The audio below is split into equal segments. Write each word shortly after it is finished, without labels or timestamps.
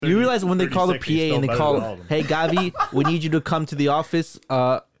You realize when they call the 36, he's PA and they still better than all call, of them. "Hey Gavi, we need you to come to the office."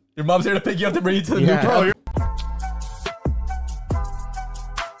 Your mom's here to pick you up to bring you to the Yeah. new bro.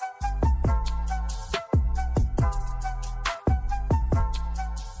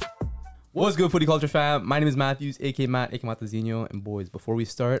 What's good, Footy Culture fam? My name is Matthews, aka Matt, aka Matazinho. And boys, before we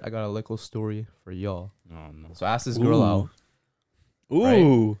start, I got a little story for y'all. Oh no. So I asked this girl out,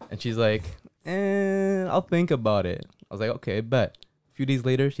 Ooh, and she's like, I'll think about it. I was like, okay, bet. A few days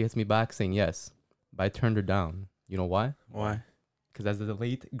later, she hits me back saying yes. But I turned her down. You know why? why? Because as the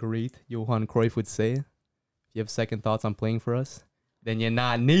late, great Johan Cruyff would say, if you have second thoughts on playing for us, then you're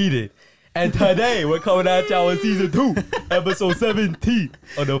not needed. And today, we're coming at y'all with season 2, episode 17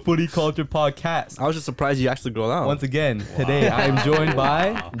 of the Footy Culture Podcast. I was just surprised you asked the girl out. Once again, today I am joined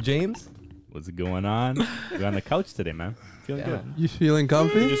by James. What's going on? We're on the couch today, man. Feeling Yeah. good. You feeling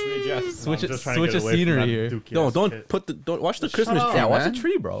comfy? Just readjust. Switch I'm it- just trying to switch get of away from scenery that here. Dookie-ass Don't kid. don't watch the Christmas up. tree, Yeah, watch man. the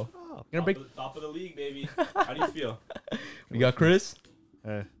tree, bro. Gonna break. Top of the league, baby. How do you feel? We got Chris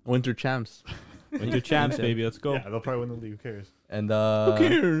Eh, Winter champs. Winter champs, baby. Let's go. yeah, they'll probably win the league. Who cares? and Who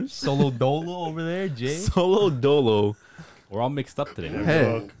cares? Solo Dolo over there, Jay. Solo dolo. We're all mixed up today, man.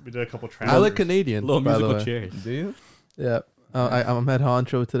 Hey. We did a couple I transfers. look Canadian, Little by the musical way. chairs. Do you? Yeah. I'm head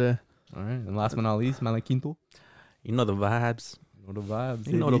honcho today. All right. And last but not least, Malaquinto. You know the vibes. You know the vibes.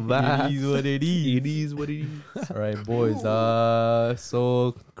 You know the It is vibes. what it is. It is what it is. All right, boys.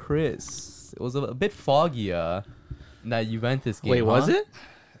 So Chris, it was a bit foggy. In that Juventus game. Wait, was huh? it?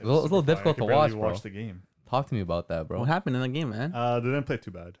 It was a little difficult to watch, bro. Watch the game. Talk to me about that, bro. What happened in the game, man? They didn't play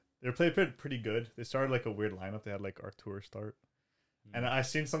too bad. They played pretty good. They started like a weird lineup. They had like Artur start, and I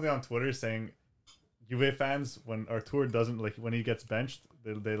seen something on Twitter saying Juve fans, when Artur doesn't, like, when he gets benched,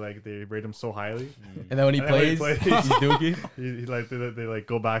 they rate him so highly. And then when he And then when he plays, plays- he's dookie. He like they like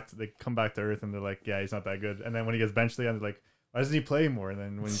go back to, they come back to earth, and they're like, yeah, he's not that good. And then when he gets benched again, they're like, why doesn't he play more? And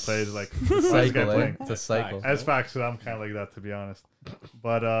then when he plays, like, why is this guy Cycle, eh? playing? It's a cycle. As facts, I'm kind of like that, to be honest.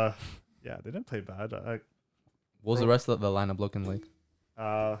 But yeah, they didn't play bad. What was the rest of the lineup looking like?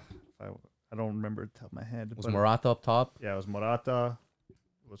 I don't remember it top of my head. Was but Morata up top? yeah, it was Morata.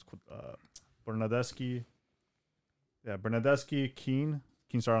 It was Bernadeschi. Yeah, Bernadeschi, Keane.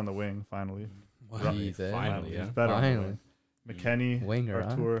 Keane started on the wing finally. Jeez, eh? Finally, He's yeah. better on the Finally. wing. McKennie, Winger, huh?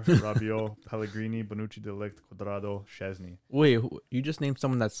 Artur, Rabiot, Pellegrini, Bonucci, Delict, Cuadrado, Szczesny. Wait, you just named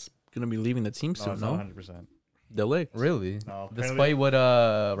someone that's gonna be leaving the team No, soon, it's no? not 100%. Delict. Really? No, Despite what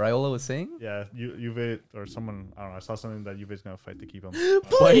Raiola was saying? yeah, Juve or someone, I don't know, I saw something that Juve's going to fight to keep him.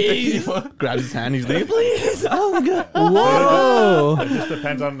 Please. Grabs his hand. He's like, please. Oh god. Whoa. It just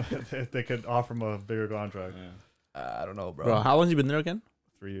depends on if they could offer him a bigger contract. I don't know, bro. Bro, how long has he been there again?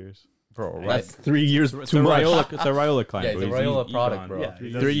 3 years. Bro, right? That's 3 years It's too a much. Raiola. It's a Raiola client. Yeah, it's a bro. Raiola He's product, gone. bro. Yeah,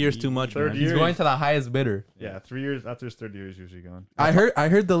 he 3 years too much, Third man. year. He's going to the highest bidder. Yeah, 3 years. After his third year, he's usually gone. I heard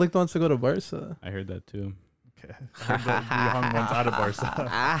the Ligt wants to go to Barca. I heard that too. Okay. I heard that he hung ones out of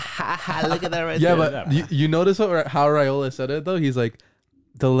Barca. Look at that right Yeah, there. but you notice how Raiola said it though? He's like,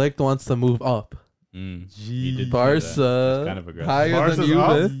 the Ligt wants to move up. He did Gee. do that. Barca That's kind of aggressive. higher Barca's than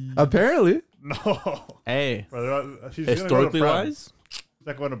Juve. Apparently. No. Hey, Brother, he's historically gonna go to wise, He's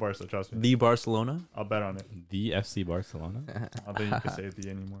not going to Barca, trust me. the Barcelona. I'll bet on it. The FC Barcelona. I don't think you can say the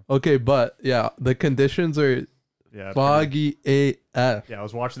anymore. Okay, but yeah, the conditions are Yeah. foggy AF. Yeah, I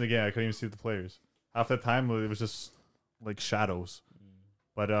was watching the game. I couldn't even see the players. Half the time, it was just like shadows.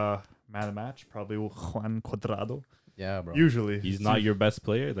 But man of the match, probably Juan Cuadrado. Yeah, bro. Usually. He's not your best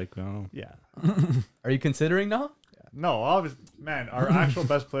player. Like, I don't know. Yeah. Are you considering now? No, obviously, man, our actual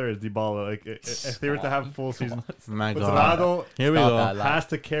best player is Dybala. Like, if they were to have full season, My God. Cuadrado Here we Stop go. that. has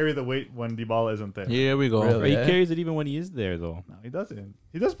to carry the weight when Dybala isn't there. Here we go. Really? He Yeah. carries it even when he is there, though. No, he doesn't.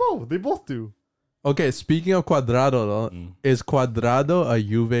 He does both. They both do. Okay, speaking of Cuadrado though, is Cuadrado a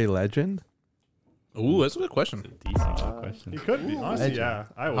Juve legend? Ooh, that's a good question. Decent question. He could be. Honestly, Legend. yeah.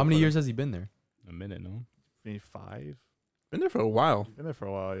 I would How many put years him has he been there? A minute, no? maybe 5. Been there for a while. Been there for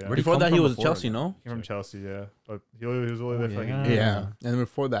a while, yeah. Where'd he Before come that, he from was before? Chelsea, no? Came from Chelsea, yeah. But he was only there for like yeah. a year. Yeah. And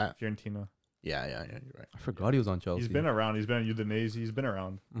before that, Fiorentina. yeah, you're right. I forgot he was on Chelsea. He's been around. He's been at Udinese. He's been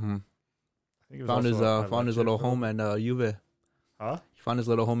around. Mm-hmm. I think he was Found his also at found his Lecce little for a home bit. and Juve. Huh? He found his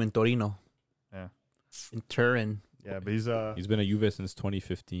little home in Torino. Yeah. In Turin. Yeah, but he's He's been at Juve since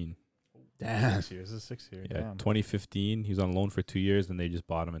 2015. Damn. 6 years. This is 6 years. Yeah, Damn. 2015. He was on loan for 2 years, and they just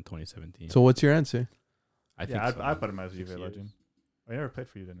bought him in 2017. So what's your answer? I think Yeah, so. I put him as a 6 Juve years. legend. I never played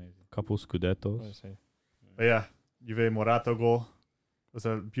for Udinese. Couple What did I Scudettos. say? But yeah, Juve Morata goal. It was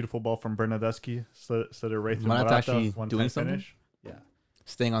a beautiful ball from Bernadeschi. Slid it right through Morata Morata. actually One doing time something? finish. Yeah.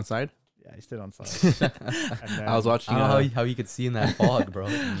 Staying on side. Yeah, he stayed on side. And then, I was I watching. don't know how you could see in that fog, bro.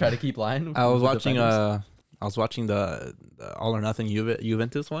 Try to keep line. I was with the watching defenders. I was watching the All or Nothing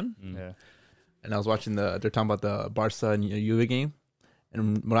Juventus one, Yeah. and I was watching they're talking about the Barca and Juve game,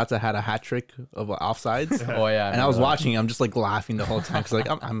 and Morata had a hat trick of offsides. Oh yeah, And I was watching. I'm just like laughing the whole time because like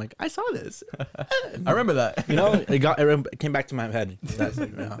I'm like I saw this. I remember that. You know, it came back to my head. That's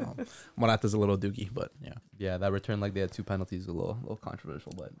like, Morata's a little doogie, but yeah. Yeah, that return like they had 2 penalties, a little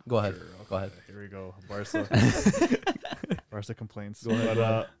controversial. But go ahead, go ahead. Here we go. Barca. Barca complaints. Go ahead,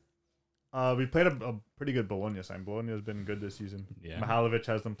 But we played a pretty good Bologna side. Bologna has been good this season. Yeah. Mihalovic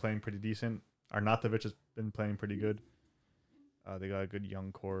has them playing pretty decent. Arnautovic has been playing pretty good. They got a good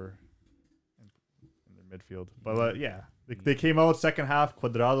young core in their midfield. But yeah, they came out second half.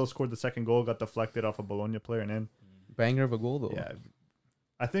 Cuadrado scored the second goal, got deflected off a Bologna player and in. Banger of a goal though. Yeah,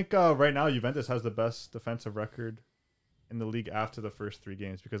 I think right now Juventus has the best defensive record in the league after the first 3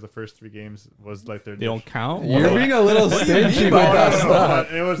 games because the first 3 games was like their. They don't count. You're being a little stingy with that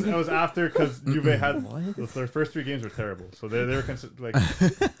stuff. It was after because Juve had their first 3 games were terrible, so they were like.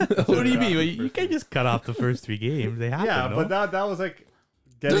 What do you mean? You can't just cut off the first 3 games. They have Yeah, to. but that was like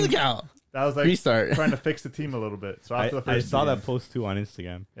Doesn't getting. count. That was like Restart. trying to fix the team a little bit. So after the I first saw 3 that games- post too on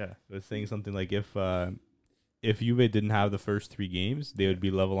Instagram. Yeah, It was saying something like if Juve didn't have the first 3 games, they would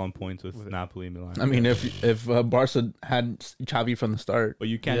be level on points with Napoli and Milan. I mean, if Barca had Xavi from the start, but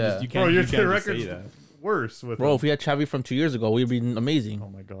you can't Yeah. just you bro, can't, your you can't just record's say that. worse with. bro, them. if we had Xavi from 2 years ago, we'd be amazing. Oh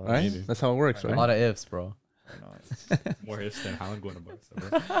my god, Right? maybe. That's how it works, A right? lot of ifs, bro. I know. More hits than Haaland going to Barca.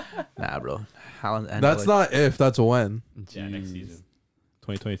 Bro. Nah, bro. Haaland and That's not if, that's when. Yeah, next Jeez. season,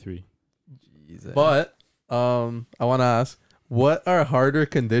 2023. Jesus. But I want to ask, what are harder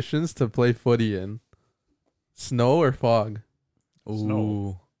conditions to play footy in? Snow or fog?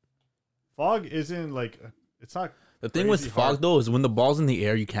 Snow. Fog isn't like it's not. The thing with Crazy fog hard. though is when the ball's in the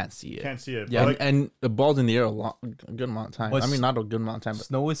air, you can't see it. Can't see it. Yeah, but, And, like, and the ball's in the air a good amount of time. But I mean, not a good amount of time, but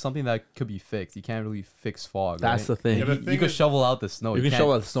Snow is something that could be fixed. You can't really fix fog. that's right? the thing. Yeah, the You thing can is- shovel out the snow. You can can't-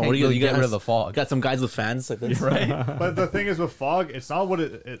 shovel out the snow. can't What do you- really you get got- rid of the fog. Got some guys with fans like this. Right? but the thing is with fog, it's not what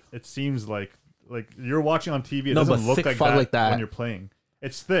it seems like. Like you're watching on TV, it No, doesn't but look thick like fog that, like that. when you're playing.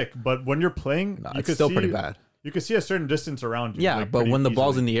 It's thick, but when you're playing, No, you it's can still see, pretty bad. You can see a certain distance around you. Yeah, like, but pretty when the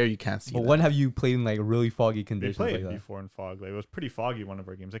ball's in easily. the air, you can't see But that. when have you played in like really foggy They conditions played like that? before in fog. Like it was pretty foggy one of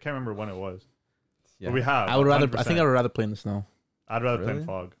our games. I can't remember when it was. Yeah. But we have. I would rather. I 100%. think I would rather play in the snow. I'd rather play in Really?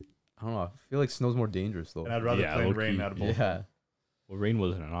 fog, I don't know. I feel like snow's more dangerous though. and I'd rather Yeah, play in low-key. rain out of both. Yeah. Well, rain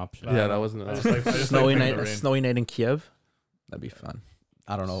wasn't an option. I Yeah, don't that know. wasn't I an just like I just Snowy like night. playing in A the rain. snowy night in Kiev. That'd be fun.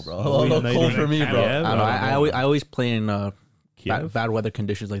 I don't know, bro. A Snowy little night cold in for me, bro. Kiev? I don't know. I don't I always play in Kiev? bad weather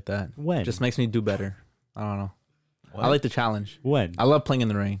conditions like that. When? Just makes me do better. I don't know. What? I like the challenge. when? I love playing in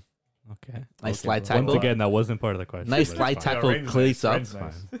the rain. Okay. Nice Okay, slide bro. tackle. Once again, that wasn't part of the question. Nice but slide it's fine. tackle. rain's cleats up. Rain's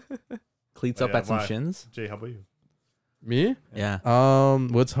nice. Cleats Oh, up yeah, at some why? shins. Jay, how about you? Me? Yeah.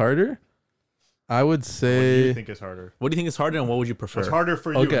 What's harder? I would What do say. you think is harder? What do you think is harder, and what would you prefer? It's harder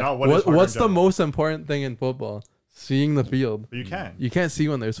for you. Okay. Not what is harder What's in the general. most important thing in football? Seeing the field. But you can. You can't see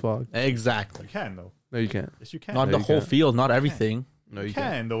when there's fog. Exactly. You can though. No, you can't. Yes, you can. Not No, the you whole can't. field, not everything. No, you you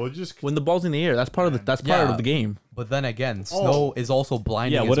can't. can though. It's just When the ball's in the air, that's part of the part Yeah. of the game. But then again, Oh. snow is also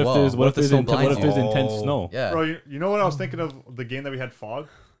blinding. Yeah. What as if well. there's what if the there's snow what blinds if there's you? intense snow? Yeah. bro. You know what I was thinking of the game that we had fog.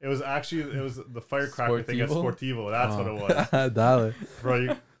 It was the firecracker thing at Sportivo? Sportivo. That's what it was, Dale. bro. You,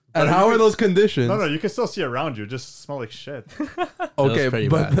 And but how you are could- those conditions? No, you can still see around you. It just smell like shit. Okay, pretty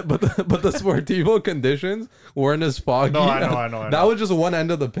but but the Sportivo conditions weren't as foggy. No, I know. That was just one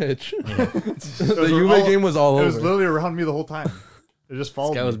end of the pitch. It The was Juve all- game was all It was over. literally around me the whole time. It just This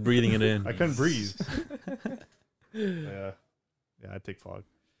followed guy me. was breathing it in. I couldn't breathe. Yeah, I'd take fog.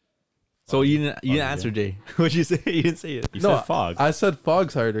 So you didn't yeah. answer, Jay. What'd you say? You didn't say it. You No, said fog. I said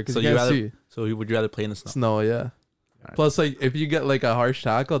fog's harder because So you you can't rather see. so would you rather play in the snow? Snow, yeah. Alright. Plus, like if you get like a harsh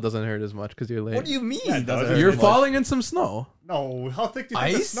tackle, it doesn't hurt as much because you're late. What do you mean? Yeah, it doesn't You're hurt. falling in some snow. No, how thick do you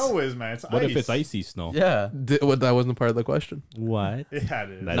think the Ice? snow is, man? It's What ice. if it's icy snow? Yeah. That wasn't part of the question. What? Yeah, it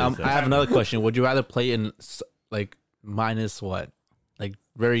is. That Now is I have another question. Would you rather play in like minus what, like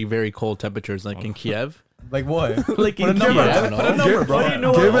very very cold temperatures, like in Kiev? Like what? Like Put a in number. Kiev? I don't Put a know. number, bro. How do you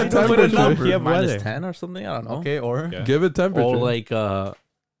know Give what- it how do you know what temperature. number? Kiev Minus weather. 10 or something. I don't know. Okay, or Yeah. Give it temperature. Or like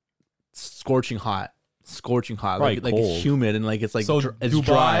scorching hot, Probably like cold. humid and like it's like so it's Dubai,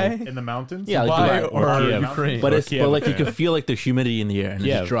 dry. In the mountains? Yeah, like Dubai Dubai or Kiev. Ukraine. But Or it's Kiev, but like you okay. can feel like the humidity in the air and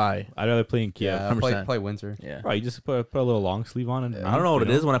Kiev. it's dry. I'd rather play in Kiev. yeah, play 100%. play winter. Yeah. Right, you just put a little long sleeve on and I don't know what it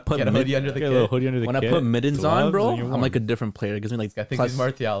is when I put Get a hoodie under the Get a little kit. hoodie under the when I kit, put mittens on, gloves, bro. and you're I'm warm. like a different player. It gives me like I think plus, he's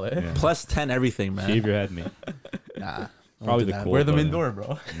Martial. Eh? Yeah. plus 10 everything, man. Shave your head, mate. Nah, Probably the that. cold. Wear them one. indoor,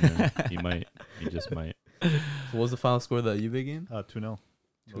 bro. Yeah, you might. You just might. So what was the final score of the Juve game? 2-0.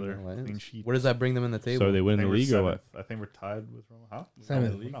 Another 2-0, clean sheet. Where does that bring them in the table? So are they I win think the we're league or what? seventh. I think we're tied with Roma. Huh?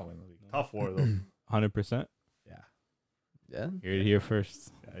 Seventh. We're not winning the league. Top 4 though. 100%. Yeah. Hear it here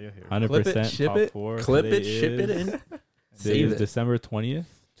first. Yeah, you'll hear. 100% Clip it, ship top it. 4. Clip Today it, ship it, is- and Today save is it. December 20th,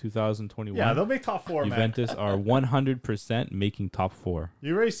 2021. Yeah, they'll make top 4, man. Juventus are 100% making top 4.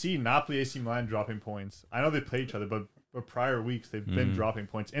 You already see Napoli, AC Milan dropping points. I know they play each other, but prior weeks they've been dropping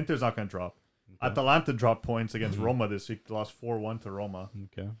points. Inter's not going to drop. Atalanta dropped points against Roma this week. They lost 4-1 to Roma.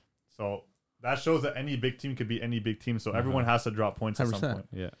 Okay. So that shows that any big team could be any big team. So everyone has to drop points at some 100%. point.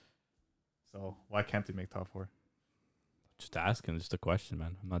 Yeah. So why can't they make top 4? Just asking, just a question,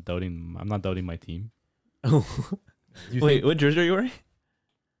 man. I'm not doubting my team. Wait, what jersey are you wearing?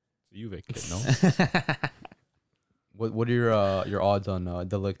 It's a Juve kid, no? What are your odds on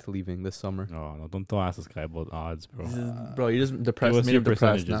Delict leaving this summer? No, don't ask this guy about odds, bro. Bro, you just Give depressed us me. your Depressed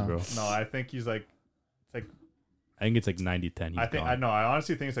percentages, now. bro. No, I think he's like, I think it's like 90-10. I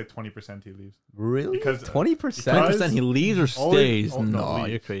honestly think it's like 20% he leaves. Really? Because 20%. 20% he leaves or Only- stays? oh, no, no, leave.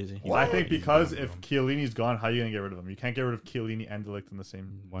 you're crazy. I think He's because gone, if bro. Chiellini's gone, how are you going to get rid of him? You can't get rid of Chiellini and Delict in the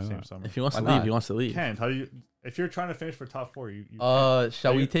same Why not? summer. If he wants Why to leave, not? he wants to You leave. can't. How do you? If you're trying to finish for top 4, you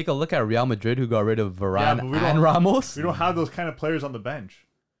Shall we take a look at Real Madrid, who got rid of Varane but we and don't- Ramos? we don't have those kind of players on the bench.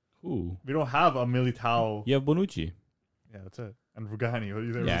 Ooh. We don't have a Militao. You have Bonucci. Yeah, that's it. And Rugani. What are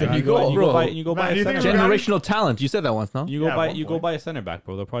you there? Yeah, There and you go, you bro. go buy, you go Man, buy a you think center back. Generational talent. You said that once, no? You go Yeah, at buy one you go point. buy a center back,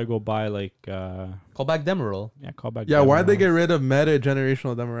 bro. They'll probably go buy like Call back Demirel. call back. Yeah, why'd they get Demiral. rid of Meta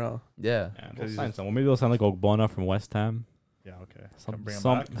Generational Demiral? Yeah. Yeah, they'll Because sign someone. Maybe they'll sign like Ogbonna from West Ham. Yeah, okay. Some Bring him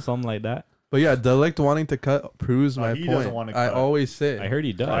some back. something like that. But yeah, Delict wanting to cut proves No, my he doesn't point. wanna I cut. always say I heard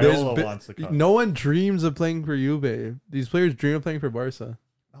he does. There's Raiola bi- wants to cut. no one dreams of playing for Juve. These players dream of playing for Barca.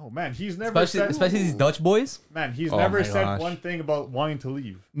 Oh man, he's never Especially these Dutch boys. Man, he's Oh never my said gosh. one thing about wanting to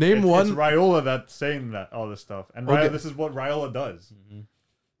leave. Name It's one. Raiola that's saying that all this stuff, and Okay. this is what Raiola does.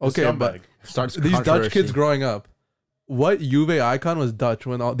 Okay, Scumbag. but Starts these Dutch controversy. kids growing up, what Juve icon was Dutch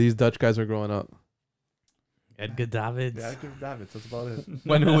when all these Dutch guys were growing up? Edgar Davids. Yeah, I give Davids. That's about it.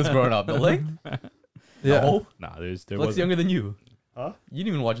 When who was growing up? Delict? Yeah. No. Nah, there What's was younger than you? Huh? You didn't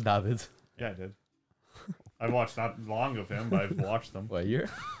even watch Davids. Yeah, I did. I watched not long of him, but I've watched them. What year?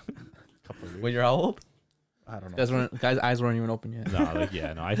 Couple of years. When you're how old? I don't know. Guys' eyes weren't even open yet. No, like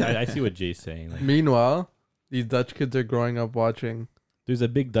no, I see what Jay's saying. Like, Meanwhile, these Dutch kids are growing up watching. there's a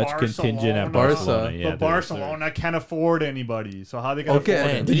big Dutch contingent at Barcelona. Barcelona. Barca. Yeah, But Barcelona can't afford anybody, so how they gonna Okay, afford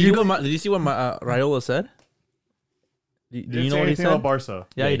and him? Did you see what Raiola said? Do Didn't you say know what he anything said? about Barca.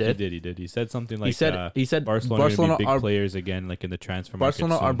 Yeah, he did. He did. He said something like He said Barcelona, Barcelona are big are players again, like in the transfer market.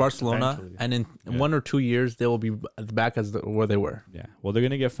 Barcelona are soon. Barcelona, Eventually. and in Yeah. 1 or 2 years they will be back as where they were. Yeah. Well, they're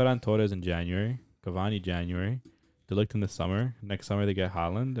gonna get Ferran Torres in January, Cavani January. They looked in the summer. Next summer they get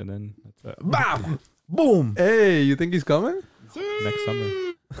Haaland, and then that's it. Bam! Boom! Hey, you think he's coming? Next summer.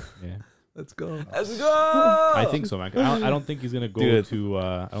 Yeah. Let's go. Let's go! I think so, man. I don't think he's gonna go Dude. to.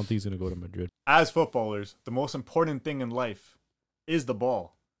 I don't think he's gonna go to Madrid. As footballers, the most important thing in life is the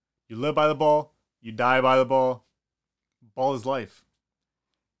ball. You live by the ball, you die by the ball. Ball is life.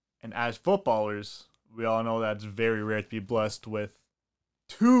 And as footballers, we all know that it's very rare to be blessed with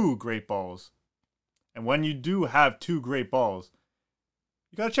 2 great balls. And when you do have 2 great balls,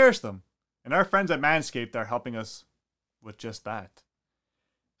 you gotta cherish them. And our friends at Manscaped are helping us with just that.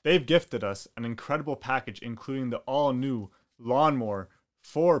 They've gifted us an incredible package, including the all-new Lawnmower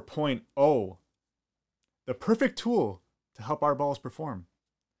 4.0, the perfect tool to help our balls perform.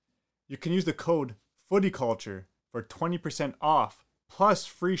 You can use the code FootyCulture for 20% off plus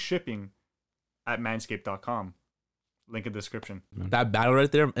free shipping at manscaped.com. Link in the description. That battle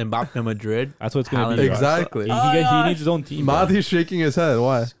right there, Mbappe Madrid. That's what it's gonna be. Haaland. Exactly. He needs his own team. bro. Mathi's shaking his head.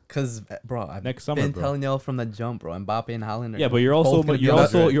 Why? Cause bro, I've Next summer, been bro. telling y'all from the jump, bro. Mbappe and Haaland. Yeah, but you're also both gonna be on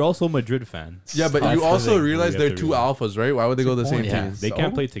Madrid. you're also a Madrid fan. Yeah, but That's you the also thing. realize We they're have to 2 realize. alphas, right? Why would they go the same Yeah. team? They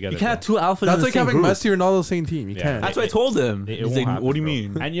can't play together. You can't have bro. 2 alphas in That's the like same having group. Messi or Ronaldo the same team. You Yeah. can't. That's what I told him. It He's won't like, happen, what do you bro.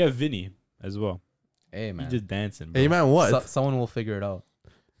 mean? And you have Vinny as well. Hey man, He's just dancing. Bro. Hey man, what? someone will figure it out.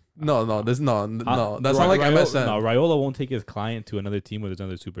 No, that's not That's not like Raiola, MSN. No, Raiola won't take his client to another team where there's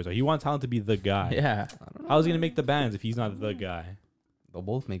another superstar. He wants Haaland to be the guy. Yeah. How's he gonna make the bands if he's not the guy? They'll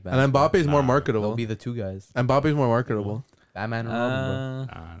both make bad. And Mbappe's more Nah. marketable. They'll be the 2 guys. Mbappe's more marketable. Batman and Robin,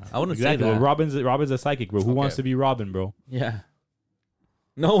 bro. Nah. I wouldn't say exactly. that. Well, Robin's a psychic, bro. Who Okay. wants to be Robin, bro? Yeah.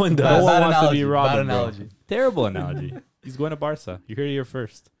 No one No does. one Bad wants to be analogy, Robin, bad bro. analogy. Terrible analogy. He's going to Barca. You heard it here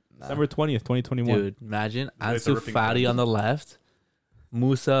first. Nah. December 20th, 2021. Dude, imagine It's a Ansu ripping Fati point. on the left,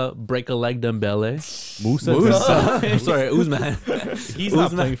 Musa break a leg Dembele. Musa. Sorry, Usman. He's not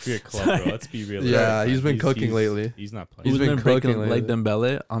Usman. playing for your club, bro. Let's be real. Yeah, he's been cooking lately. He's not playing. He's been Usman breaking cooking leg lately.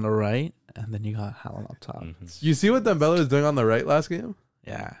 Dembele on the right, and then you got Haaland up top. Mhm. You see what Dembele was doing on the right last game?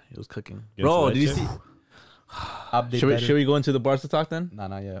 Yeah, he was cooking. Against Bro, did you Lecce? see? Update Should we, better. should we go into the Barca talk then? Nah,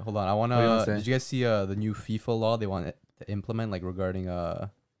 not yet. Hold on. I wanna. What do you wanna say? Did you guys see the new FIFA law they want to implement, like regarding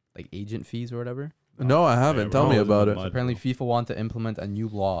like agent fees or whatever? No, I haven't. Yeah, Tell we're me always in about the it. mud. Apparently, FIFA want to implement a new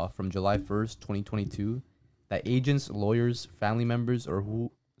law from July 1st, 2022, that agents, lawyers, family members, or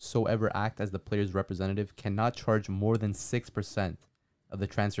whosoever act as the player's representative cannot charge more than 6% of the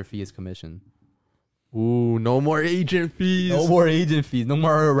transfer fee as commission. Ooh, no more agent fees. No more agent fees. No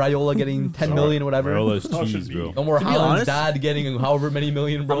more Raiola getting 10 million, whatever. Marola's Oh, should cheese, be. bro. No more To be Haaland's honest- dad getting however many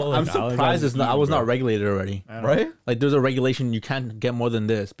million, bro. I'm Like, Alex surprised has it's not. I eaten, was not bro. regulated already. I don't know. right? Like there's a regulation you can't get more than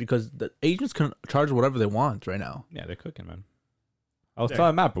this because the agents can charge whatever they want right now. Yeah, they're cooking, man. I was Yeah.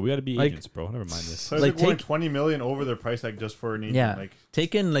 telling Matt, bro, we got to be Like- agents, bro. Never mind this. So Like, like going take- 20 million over their price tag just for an agent. Yeah. Like,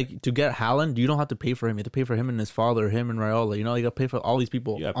 Taken like to get Haaland, you don't have to pay for him. You have to pay for him and his father, him and Raiola. You know, you got to pay for all these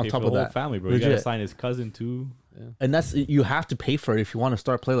people You got to on pay top for of the whole that. family, bro. You got to Legit. sign his cousin, too. And that's you have to pay for it if you want to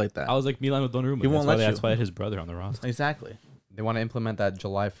start play like that. I was like Milan with Donnarumma. He won't let That's you. why his brother on the roster. Exactly. They want to implement that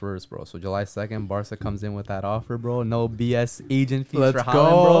July 1st, bro. So July 2nd, Barca comes in with that offer, bro. No BS agent fees Let's for Haaland,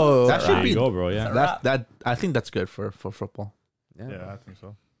 bro. go. That There should you be go, bro. Yeah, that. I think that's good for football. yeah, I think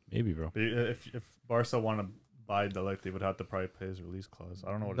so. maybe, bro. But if Barca want to buy Delict, they would have to probably pay his release clause. I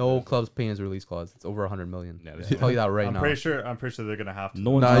don't know what No it is. club's paying his release clause. It's over 100 million. Yeah, I'll this tell you that right I'm now. pretty sure they're gonna have to.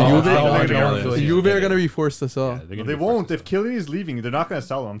 No one's Nah, gonna- Juve, no, no, no, no, Juve are gonna be forced to sell. Yeah, they're gonna They be won't. forced If Chiellini's leaving, they're not gonna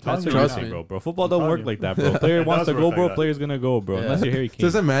sell him. I'm telling That's you what right I'm Trust now. me. saying, bro. Football I'm don't telling work you. like that, bro. Player It wants does to work go, like bro. that. Player's gonna go, bro. Yeah. Unless you're Harry This Kane.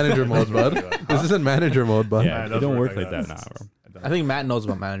 isn't manager mode, bud. This isn't manager mode, bud. Yeah, it it does don't work work like like that. that, nah, bro. I think Matt knows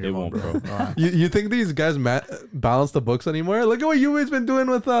about manager. They mode, won't, bro. Alright. You think these guys balance the books anymore? Look at what Juve's been doing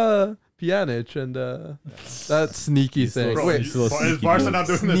with Pjanic and that sneaky thing. Bro, Wait, you- still a is sneaky Barca dude. not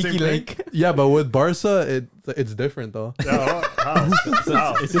doing the same Sneaky thing? link. yeah, but with Barca, it's different though. Yeah, how?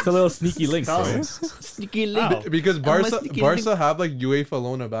 How? It's just a little sneaky link, Tell bro. me. Sneaky How? link. Because I'm a Barca sneaky Barca have like UEFA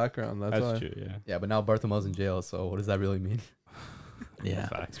Lona background. That's, That's why. true, yeah. Yeah, but now Bartomeu's in jail, so what does that really mean? Yeah.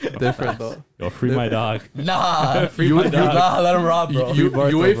 Facts, bro. Different though. Yo, free my dog. Nah, Free my dog. nah, let him rob, bro.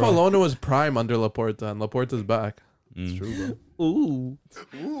 Barca, UEFA bro. Lona was prime under Laporta, and Laporta's back. Mm. True, bro. Ooh.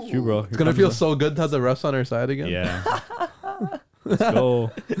 True, bro. It's gonna feel so good to have the refs on our side again. Yeah. Let's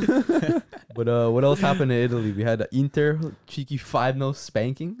go. But what else happened in Italy? We had Inter cheeky 5-0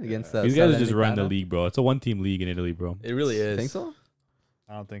 spanking against These guys just Salernitana. run the league, bro. It's a one-team league in Italy, bro. It really is. Think so?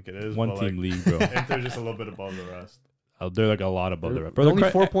 I don't think it is. One-team league, bro. Inter just a little bit above the rest. They're like a lot above the They're rest. Bro, only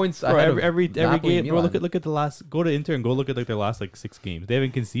the 4 points Bro, ahead every of every Napoli game, and bro. Milan. Look at the last. Go to Inter and go look at like their last like 6 games. They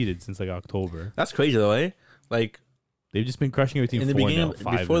haven't conceded since like October. That's crazy though, eh? Like They've just been crushing every team. in the 4-0, beginning,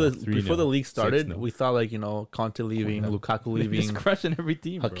 5-0, before the 3-0, league started, 6-0. we thought like Conte leaving, Lukaku They're leaving, just crushing every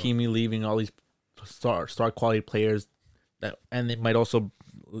team. Bro. Hakimi leaving, all these star quality players, that and it might also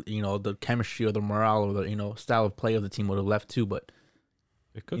the chemistry or the morale or the style of play of the team would have left too. But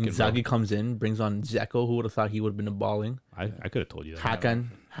They're cooking, Inzaghi bro. comes in, brings on Dzeko, who would have thought he would have been balling, I could have told you that.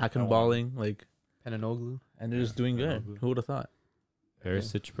 Hakan balling, like, Penanoglu. and they're just doing good. Penanoglu. Who would have thought?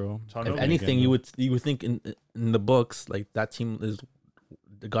 Perisic, bro. If If Again, anything, you would think in the books like that team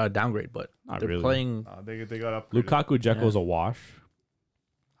they got a downgrade, but Not they're really. playing. they got up. Lukaku, Dzeko's Yeah. a wash.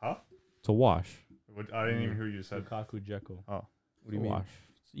 Huh? It's a wash. I didn't even hear you said. Lukaku, Dzeko. Oh, What do you mean? Wash.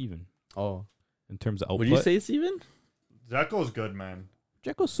 It's even Oh, in terms of output. Would you say it's even? Zeko's good, man.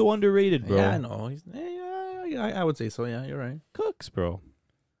 Dzeko's so underrated, bro? Yeah, I know. I would say so. Yeah, you're right. Cooks, bro.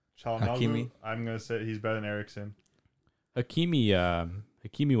 Calhanoglu, Hakimi. I'm gonna say he's better than Ericsson.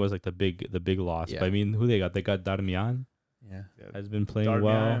 Hakimi was like the big loss. Yeah. But I mean, who they got? They got Darmian. Yeah. Has been playing Darmian,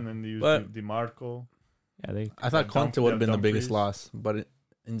 well. and then they used But- DiMarco. Yeah, they. I thought Yeah, Conte Dum- would have been the Dumfries. biggest loss, but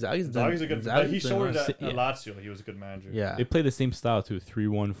Inzaghi's done. Inzaghi's a good, Inzaghi's but he done showed well. that at Yeah. Lazio he was a good manager. Yeah. They play the same style too.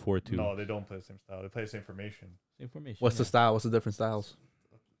 3-1-4-2. No, they don't play the same style. They play the same formation. Same formation. What's the style? What's the different styles?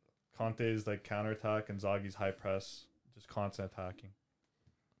 Conte's like counterattack and Zaghi's high press, just constant attacking.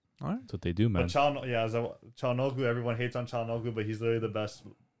 All right. That's what they do, man. But Calhanoglu, everyone hates on Calhanoglu, but he's literally the best.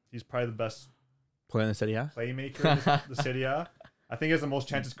 He's probably the best Playing in the Serie A? playmaker in the Serie A. I think he has the most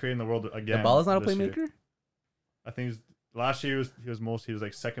chances created in the world again. Bala's not a this year. playmaker? I think last year he was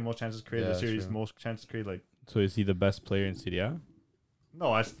like second most chances created. Yeah, This year he's true. most chances created. Like So is he the best player in Serie A?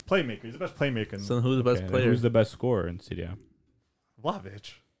 no, as playmaker, he's the best playmaker. So who's the best Okay, then player? Who's the best scorer in Serie A?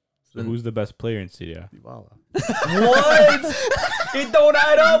 Vlahovic, So Then- who's the best player in Serie A? Dybala. what? It don't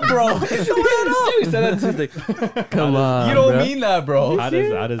add up, bro. It don't add up. You said that Tuesday. Come on, You don't bruh. mean that, bro. How does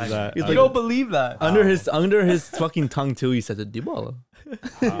that? He's You don't believe that. under his fucking tongue too. He said it. Dybala. Wait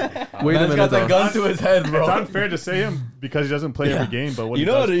a Man's minute, got the though. gun to his head, It's bro. unfair to say him because he doesn't play every game. But when You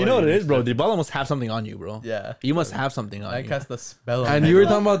he know does what? You play, know what it he's is, bro. different. Dybala must have something on you, bro. Yeah. You must have something on That you. cast the spell. on And me, you were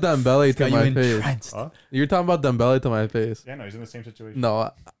bro. talking about Dembele to Got you my face. entranced. Huh? You were talking about Dembele to my face. Yeah, no, he's in the same situation.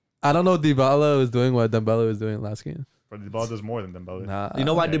 No, I don't know. Dybala was doing what Dembele was doing last game. But Dybala does more than Dembele. Nah, You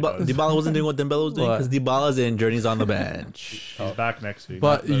know why Okay, Dybala wasn't doing what Dembele was doing? What? Because Dybala's injured. He's on the bench. He's back next week.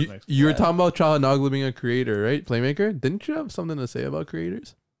 But Not you, next you were Yeah. talking about Çalhanoğlu being a creator, right? Playmaker. Didn't you have something to say about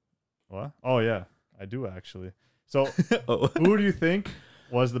creators? What? Oh yeah, I do actually. So Oh. who do you think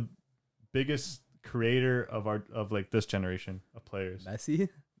was the biggest creator of like this generation of players? Messi.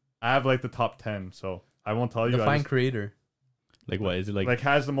 I have like the top 10, so I won't tell you. I Define just- creator. Like what is it like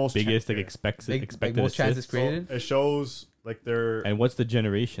has the most biggest chan- like expected Like expected most chances assists? created. So it shows like their And what's the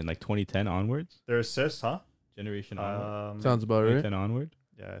generation? Like 2010 onwards? assists, huh? Generation onward. Sounds about right. 2010 onward.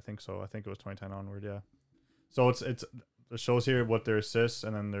 Yeah, I think so. I think it was 2010 onward. Yeah. So it shows here what their assists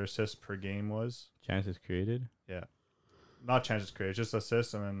and then their assists per game was. Chances created. Not chances created, just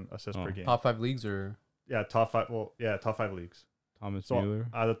assists and then assists Oh. per game. Top 5 leagues or Yeah, top 5. Well, yeah, top 5 leagues. Thomas So Mueller.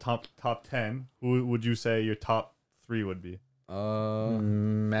 out of the top 10, who would you say your top 3 would be?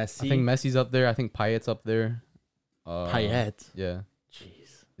 Messi. I think Messi's up there. I think Payet's up there. Payet. Yeah.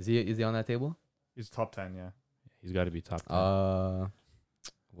 Jeez. Is he on that table? He's top 10, yeah. He's got to be top 10.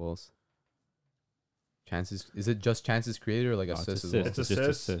 What else? Chances. Is it just chances created or like No, it's assists as well? It's Just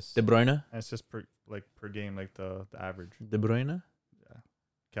assists. assists. De Bruyne. And it's just per game, like the average. De Bruyne.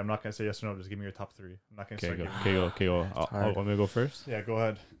 Okay, I'm not gonna say yes or no. Just give me your top 3. I'm not gonna Okay, start go. giving- Okay, go. That's I'll hard. want me to go first? Yeah, go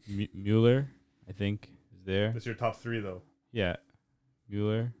ahead. Mueller, I think, is there. This is your top 3 though. Yeah.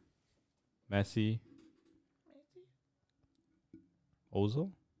 Mueller, Messi,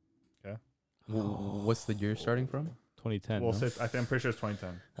 Ozil, What's the year starting from? 2010. We'll no? say I'm pretty sure it's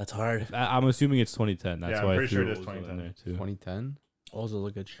 2010. That's hard. I'm assuming it's 2010. That's Yeah, I'm why I Oh, pretty sure threw it is Ozil in 2010. there too. 2010. Also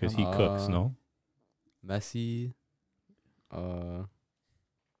a good Because shout. he cooks, no? Messi. I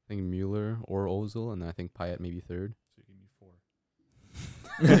think Mueller or Ozil, and I think Payet maybe third. So you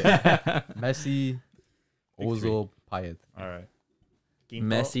give me 4. Messi, Big Ozil, Payet. All right.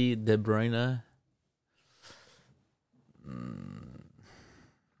 Messi, De Bruyne.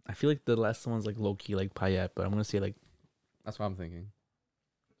 I feel like the last one's like low key, like Payet, but I'm gonna say like That's what I'm thinking.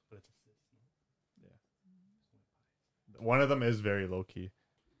 One of them is very low key,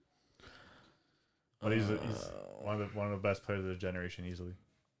 but he's one of the best players of the generation easily.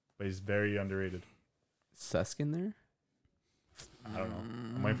 But he's very underrated. Cesc in there? I don't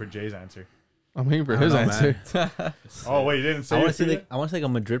know. I'm waiting for Jay's answer. I'm waiting for I don't his know, answer. man. Oh wait, you didn't say. I want your to say three like a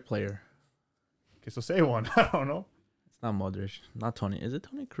Madrid player. yet? Okay, so say one. I don't know. It's not Modric, not Tony. Is it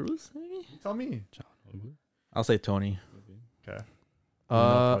Tony Cruz? Maybe Tell me. I'll say Tony. Okay.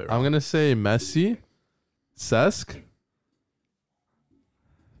 probably I'm gonna say Messi, Cesc,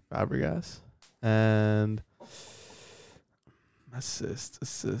 Fabregas, and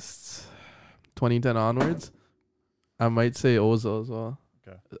assists. 2010 onwards, I might say Ozil as well.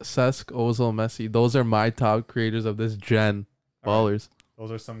 Okay. Cesc, Ozil, Messi. Those are my top creators of this gen. All right. Ballers.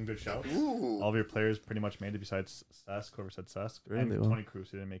 Those are some good shouts. All of your players pretty much made it besides Sask. Whoever said Sask. Really And well. Tony Cruz,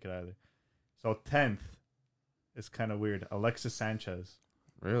 who didn't make it either. So 10th is kind of weird. Alexis Sanchez.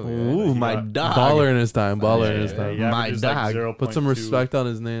 Really? Ooh, he my got- dog. Baller in his time. Baller Yeah, in his yeah, time. He My averages dog. Like Put some 0.2. respect on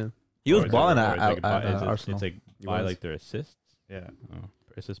his name. He was Or is it- balling or at, is it at, Is it- Arsenal. It's like He by was. like their assists. Yeah. Oh,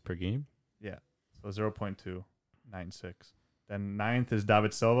 assists per game. So 0.296. Then 9th is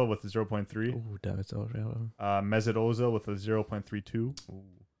David Silva with a 0.3. Ooh, David Silva. Mesut Ozil with a 0.32.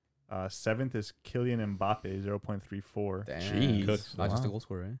 7th is Kylian Mbappe, 0.34. Damn. Jeez. Cooks. Not just a Wow. goal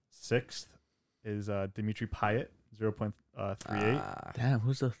scorer, eh? 6th is Dimitri Payet, 0.38. Damn,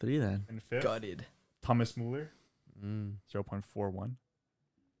 who's the 3 then? And 5th, Gutted. Thomas Muller, Mm. 0.41.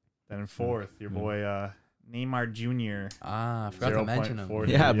 Then in 4th, your Mm. boy Neymar Jr. I forgot to mention him. 0.4.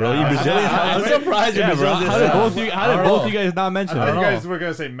 Yeah, bro. You Yeah. Brazilian. I'm surprised you're Yeah, bro. Brazilian. How did Yeah. both you? How did I don't both know. you guys not mention I it? thought you know. guys were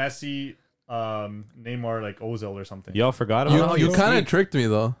gonna say Messi, Neymar, like Ozil or something. Y'all forgot You, about Oh, you you kind of see. tricked me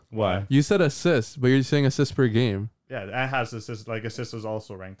though. why? You said assists, but you're saying assists per game. Yeah, that has assist. Like assist was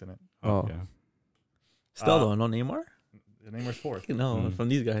also ranked in it. Oh. Okay. Still though, no Neymar. Neymar's 4th. No, Mm. from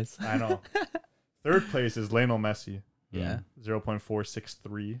these guys. I know. 3rd place is Lionel Messi, Yeah.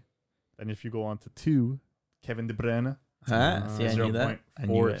 0.463. Then if you go on to 2, Kevin De Bruyne, Huh? See, I knew that. I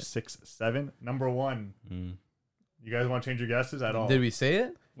knew it. 0.467. Number 1. Mm. You guys want to change your guesses at all? Did we say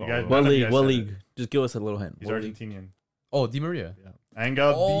it? You guys, What none of you league? guys What said it. league? Just give us a little hint. He's What league? Argentinian. Oh, Di Maria. Yeah.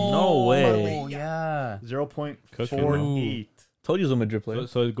 Angel No way. Oh, yeah. Di 0.48. Told you he was a Madrid player.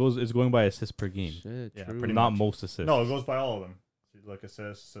 So it's going by assists per game, Shit, Yeah, true. pretty not much. most assists. No, it goes by all of them. Like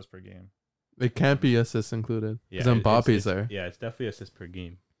assists per game. It can't be assists included because it- Mbappe's there. Yeah, it's definitely assists per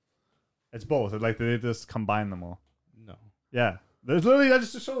game. It's both. Like they just combine them all. No. Yeah. There's literally, I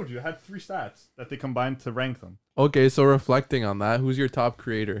just showed you. I had 3 stats that they combined to rank them. Okay, so reflecting on that, who's your top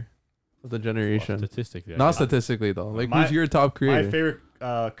creator of the generation? Statistically, I Not guess. statistically though. Like My- who's your top My creator? favorite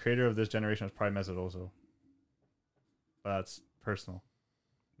creator of this generation is probably Mesut Ozil. But that's personal,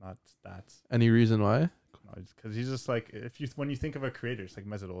 not stats. Any reason why? No, because he's just like when you think of a creator, it's like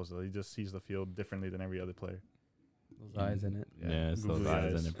Mesut Ozil. He just sees the field differently than every other player. Those eyes in it. Yeah, it's those Googly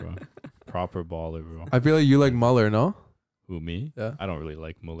eyes eyes. in it, bro. Proper baller, bro. I feel like you like Muller, no? Who, me? Yeah. I don't really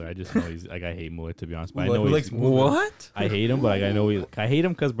like Muller. I just know he's like, I hate Muller, to be honest. But Who I know likes he's, Muller? What? I hate him, but like, I hate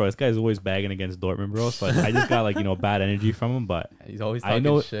him because, bro, this guy's always bagging against Dortmund, bro. So like, I just got like, bad energy from him. But He's always talking I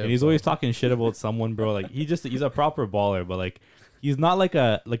know, shit. and he's bro. always talking shit about someone, bro. Like he's a proper baller, but like he's not like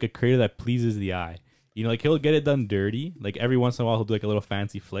a creator that pleases the eye. Like he'll get it done dirty. Like every once in a while he'll do like a little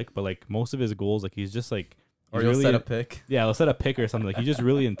fancy flick, but like most of his goals, like he's just like Or he's he'll really, set a pick. yeah, he'll set a pick or something. Like he's just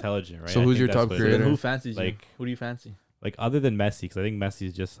really intelligent, right? So I who's think your that's top what it is. creator? Who fancies you? Like- Who do you fancy? Like other than Messi, because I think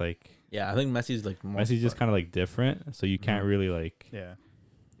Messi's just like Yeah, I think Messi's like more Messi's just kind of like different. So you can't Mhm. really like Yeah.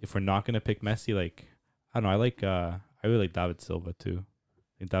 if we're not gonna pick Messi, like I don't know. I really like David Silva too. I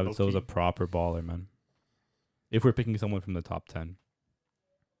think David Silva's a Low-key. proper baller, man. If we're picking someone from the top 10.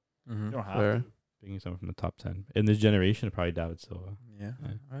 You Mhm. don't have Fair. to. Picking someone from the top 10 in this generation, probably David Silva. Yeah. Yeah.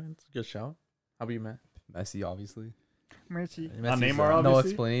 All right, that's a good shout. How about you, Matt? Messi, obviously. Messi. Messi's, Neymar, uh, obviously. No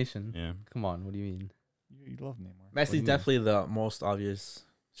explanation. Yeah, Come on, what do you mean? You love Neymar. do you Messi's mean? definitely the most obvious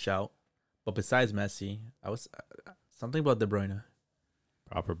shout. But besides Messi, I was something about De Bruyne.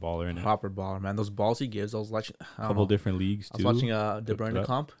 proper baller in it. Proper baller, man. Those balls he gives, I was watching. I don't Couple know. different leagues I too. was watching De Looked it Bruyne up.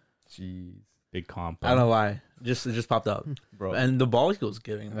 comp. Jeez, Big comp. I don't know why. It just popped up. bro. And the ball he was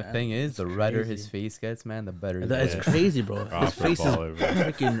giving. the man, thing is, the it's redder crazy. his face gets, man, the better. he That is gets. crazy, bro. Proper His face is baller, bro.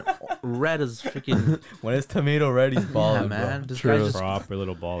 freaking red as freaking. When it's tomato red, he's balling, Yeah, man. This True. guy just Proper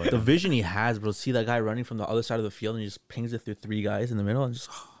little baller. the vision he has, bro. See that guy running from the other side of the field and he just pings it through three guys in the middle and just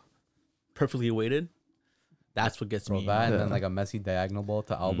perfectly weighted. That's what gets bro. me. That and Yeah. then like a Messi diagonal ball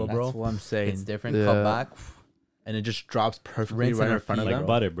to Alba, That's bro. what I'm saying. It's different. Yeah. Cut back, And it just drops perfectly Rinse right and in front of repeat, them. like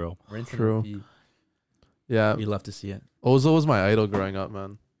butter, bro. rinse and True. repeat. Yeah. You love to see it. Ozil was my idol growing up,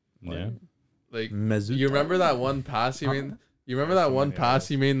 man. Yeah. Like, Mesut. you remember that one pass he made? You remember There's that so one many pass idols.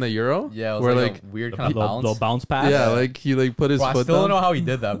 he made in the Euro? Yeah, it was Where like, like, a weird The kind of bounce. little bounce pass. yeah, like he like put his Bro, I foot still down. don't know how he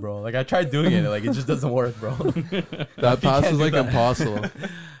did that, bro. Like I tried doing it, like it just doesn't work, bro. That pass can't was do like that. impossible.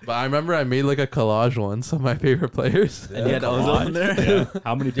 But I remember I made like a collage once of my favorite players. And you had Ozil in there. Yeah.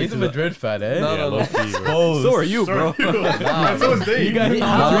 How many He's pictures? a Madrid fan, eh? No, Yeah, no, no. low-key, bro. So are you, bro. That's what Dave. You guys,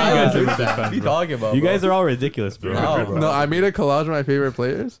 How all three am I guys a are Madrid Madrid fan? fans, What are you bro. talking about? You bro? guys are all ridiculous, bro. No, bro. No, I made a collage of my favorite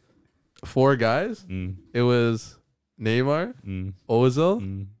players. 4 guys. Mm, It was Neymar, mm, Ozil,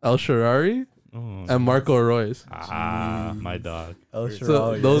 mm. El Sharari, Oh. and Marco Royce. Ah, my dog. El So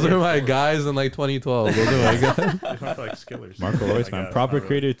Shaarawy, those yeah. are my guys in like 2012. Those are my guys. They look like skillers. Marco Royce, I man. guess, Proper not really.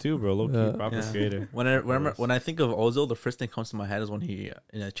 creator too, bro. Low key, Yeah. proper Yeah. creator. When I remember, when I think of Ozil, the first thing that comes to my head is when he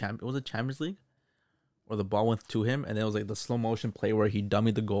in a was it Champions League, where the ball went to him and then it was like the slow motion play where he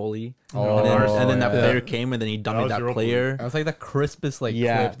dummied the goalie, Oh, and then that yeah. player came and then he dummied was that Europa player. That was like the crispest like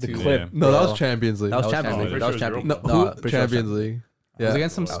Yeah, clip. the too. clip. Yeah. No, that Bro. was Champions League. That was was Champions Champions League. That was League. Champions No, League. who, pretty sure Champions Champions League. It was Yeah.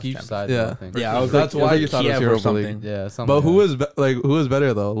 against some That was skeev Champions side, Yeah. I think. Yeah, I was That's like, it was why like you thought it was Kiev or Europa League. something. Yeah, something But like who that. was who was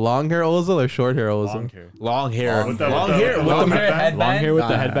better though? Long hair Ozil or short hair Ozil? Long hair. Long hair, With the- long with the- hair, with with the the headband? Long hair with the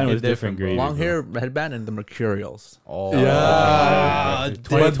Nah, headband it's was different, different, bro. gravy. long bro. hair headband and the Mercurials. Oh, Yeah. But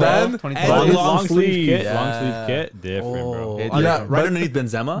 2012, then- 2012. and Long sleeve kit, Yeah. long sleeve kit, different, bro. It- right Yeah, but- underneath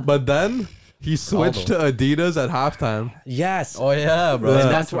Benzema. But then he switched to Adidas at halftime. Yes, Oh yeah, bro. Yeah. and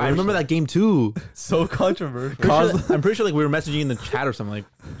that's why I remember that game too. so controversial. I'm pretty sure like we were messaging in the chat or something like,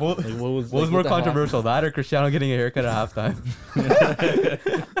 What, like what was what was like, more the hell controversial, that or Cristiano getting a haircut at halftime?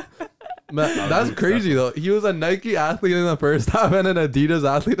 Man, that's crazy though. He was a Nike athlete in the first half and an Adidas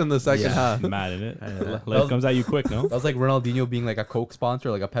athlete in the second Yeah. half. Mad in it. Yeah. Life comes at you quick, no? That was like Ronaldinho being like a Coke sponsor,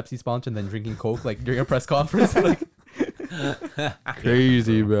 like a Pepsi sponsor, and then drinking Coke like during a press conference. Like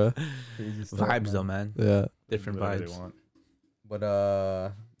Crazy, bro. crazy stuff, Vibes man. though, man. Yeah. Different Whatever they vibes. want. But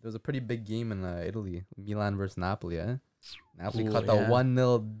there was a pretty big game in Italy, Milan versus Napoli. Eh? Napoli Ooh, cut yeah. the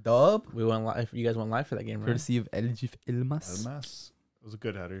 1-0 dub, We went live. You guys went live for that game, right? courtesy of Elgif Ilmas. Elmas. It was a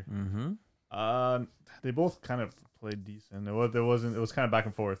good header. Mm-hmm. They both kind of played decent. It was kind of back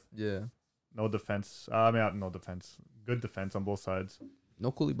and forth. Yeah, No defense. No defense. Good defense on both sides.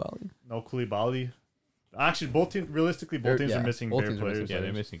 no Koulibaly. No Koulibaly. Actually, both teams Yeah, are missing both their teams are missing players. Yeah,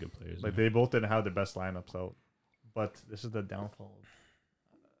 they're missing good players. Like man. they both didn't have the best lineups out. But this is the downfall.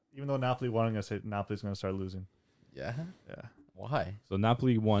 Even though Napoli won, I'm gonna say Napoli's gonna start losing. Yeah, Yeah. why? So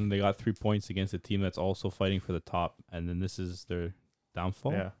Napoli won. They got 3 points against a team that's also fighting for the top, and then this is their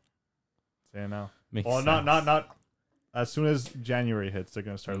downfall. Yeah. Saying now. Makes Well, sense. not. As soon as January hits, they're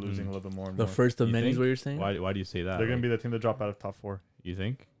gonna start Mhm. losing a little bit more and The more. first of You many is think? what you're saying. Why do you say that? They're gonna Like, be the team to drop out of top 4. You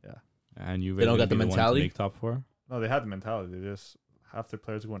think? Yeah. And you They don't got the mentality? make top 4. No, they had the mentality. They just half their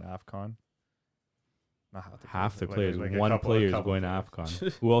players going AFCON. Not Half the like- players. like a One couple- player a is couple going to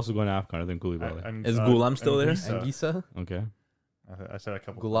AFCON. Who else is going to AFCON? I think Koulibaly. Is Gulam still there? Anguissa? Okay. I said a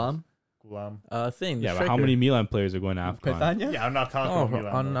couple. Gulam? Gulam. Thing. Yeah, but how many Milan players are going to AFCON? Petagna? Yeah, I'm not talking Oh,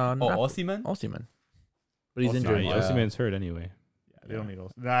 about Milan. on though. Osimhen? Osimhen. But he's Osimhen. injured. Nah, Yeah. Osimhen's hurt anyway. Yeah, they don't need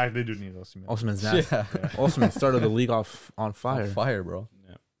Osimhen. Nah, they do need Osimhen. Osimhen's nasty. Yeah. Yeah. Osimhen started the league off on fire. Fire, bro.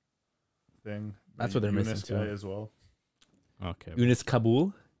 Yeah. Thing. That's The what they're missing Yunus too. guy as well. Okay. Yunus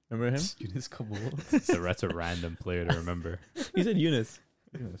Kabul. Remember him? Yunus Kabul. That's a random player to remember. He said Yunus.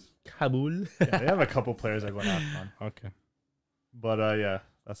 Yunus. Kabul. Yeah, they have a couple players that go on AFCON. Okay. But yeah,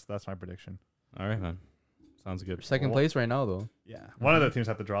 that's my prediction. All right, man. Sounds good. Second place right now, though. Yeah, one of the teams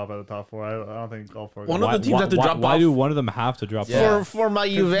have to drop out of the top four. I don't think all four. One of the teams have to why, drop Why off. do one of them have to drop Yeah. off? For my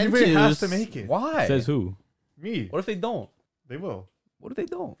Juve Juventus. has to make it. Why? Says who? Me. What if they don't? They will. What if they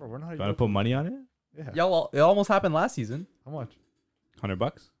don't? Bro, we're not. Do you want to put money on it? Yeah. Yeah, well, it almost happened last season. How much?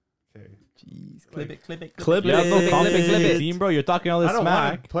 $100. Okay. Jeez, clip it, clip it, Clip You have no it. confidence in Clip your it. team, bro. You're talking all this I don't want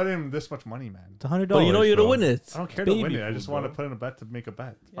smack. to put in this much money, man. It's $100. But you know you're bro. to win it. I don't care to win Baby it. I just food, want to bro. put in a bet to make a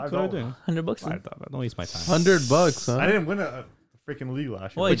bet. Yeah, that's what I'm $5. doing. $100. Don't waste my time. $100, huh? I didn't win a freaking league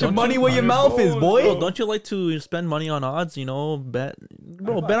last year. Wait, Put your don't money you- where your mouth is, boy. Bro, don't you like to spend money on odds? You know, bet.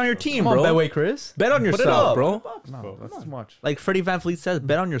 Bro, bet on your team, Come on, bro. Betway Chris. Bet on Put it yourself, up. bro. No, that's too much. Like Freddie Van Fleet says,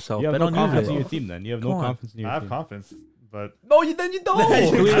 bet on yourself. You have Bet no on confidence in your Juve. team, then. You have Come no on. confidence in your I have team. confidence, but No, then you don't.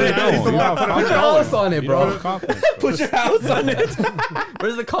 Clearly I don't. just don't want to put Put your house on it, You don't bro. have confidence, bro. Put your house on it.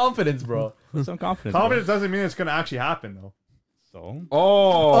 Where's the confidence, bro? Put some confidence. bro. confidence doesn't mean it's gonna actually happen, though. So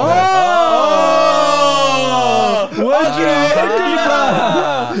Oh. Would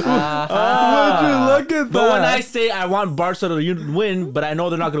you look at But when that? I say I want Barca to win, but I know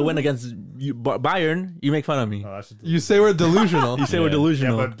they're not going to win against Bayern, you make fun of me. No, that's just You say we're delusional. You say we're Yeah.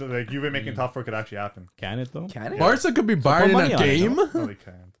 delusional. yeah, but like Juve making top four could actually happen. can it though? Can it? Barca could be Bayern in money a on it, game. No, they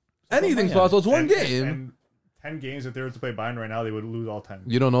can't. Anything's possible. It's one And- game. And 10 games, if they were to play Bayern right now, they would lose all 10.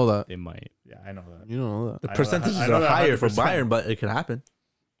 You don't know that. They might. Yeah, I know that. You don't know that. The I know that. percentages I know are that higher for 100%. Bayern, but it could happen.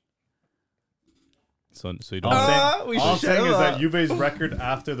 So you don't. All I'm saying is that Juve's record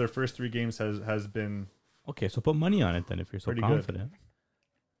after their first 3 games has been Okay, so put money on it then if you're so Pretty good. confident.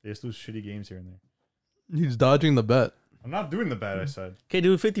 they just lose shitty games here and there. He's dodging the bet. I'm not doing the bet. I said Okay,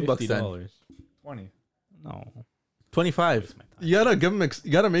 do $50 then. $50. 20. No. 25. Waste my time. You gotta give him.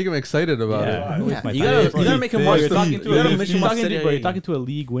 You gotta make him excited about Yeah, it. don't waste my You time. gotta make him Bro, watch you're the. talking You to gotta a make you're him watch talking to- bro, Serie you're A. talking to a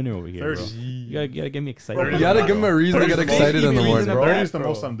league winner over here, bro. 30. You gotta get me excited. 30. You gotta give him a reason to get 30. excited in the 30 morning. bro. 30 is the Bro.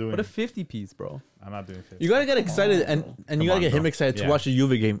 most I'm doing. What a 50 piece, bro. I'm not doing 50. You gotta get excited and you Come gotta on, get him bro. excited to Yeah. watch the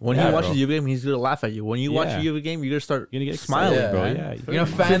Juve game. When Yeah, he watches bro. the Juve game, he's gonna laugh at you. When you watch Yeah. the Juve game, you're gonna start You're gonna get smiling, excited, bro. man. Yeah. You're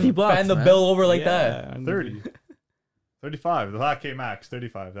gonna fan, 50 bucks, fan the man. bill over like Yeah, that. I'm 30. 35. The hot K max.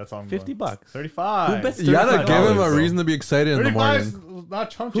 35. That's all I'm $50. going. 35. Who bets You gotta $35, give him a bro? reason to be excited in the 35 morning. is not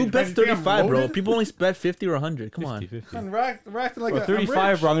chunky. Who man. bets You think I'm 35, bro? loaded? People only bet 50 or 100. Come on. 50. Man, we're acting like Bro, I'm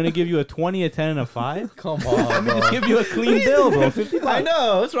 35, rich. bro. I'm gonna give you a 20, a 10, and a 5. Come on, bro. Just give you a clean bill, bro. 50 bucks. I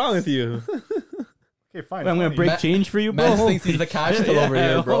know. What's wrong with you? Okay, fine. I'm gonna 20. break Ma- change for you, bro. Man thinks he's the cash till over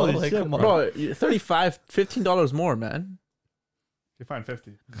Yeah, here, bro. holy Like, shit, come on. Bro, 35, $15 more, man. Okay, fine.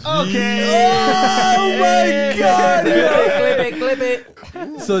 50. Okay. my God! Clip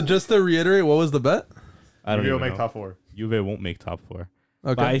it. So just to reiterate, what was the bet? I don't Juve will even make know. top 4. Juve won't make top 4.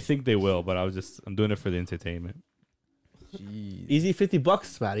 Okay. But I think they will. But I'm doing it for the entertainment. Jeez. Easy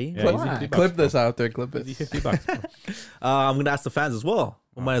 $50, Matty. Yeah, Clip- easy 50 bucks, Clip bro. this out there. Clip Easy it. 50 bucks. Bro. I'm gonna ask the fans as well.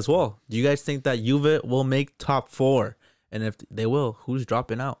 We might as well. Do you guys think that Juve will make top 4? And if they will, who's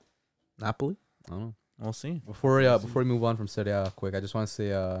dropping out? Napoli? I don't know. We'll see. Before we move on from Serie A, quick, I just want to say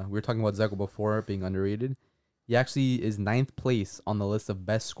we were talking about Dzeko before being underrated. He actually is 9th place on the list of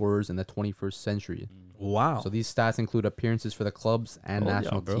best scorers in the 21st century. Wow. So these stats include appearances for the clubs and Told ya,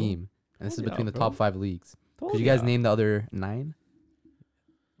 national bro. team, and this is Told ya, between the bro. top 5 leagues. Told Could you guys ya. name the other 9?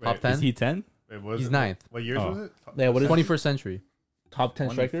 Top Wait, 10? Is he 10? Wait, was He's it? 9th. What years Oh. was it? Yeah, what is 21st century. top 10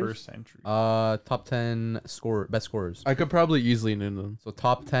 strikers? 21st century. Top 10 best scorers. I could probably easily name them. So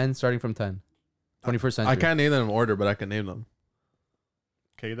top 10 starting from 10. 21st century. I can't name them in order, but I can name them.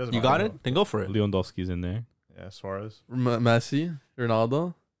 Okay, it doesn't You matter. got it? Then go for it. Lewandowski's in there. Yeah, Suarez. Messi,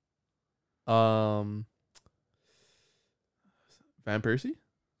 Ronaldo, Van Persie,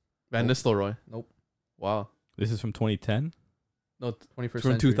 Van Nope. Nistelrooy. Nope. Wow. This is from 2010. No, 21st from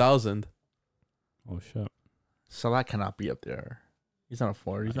century. 2000. Oh shit. Salah cannot be up there. He's not a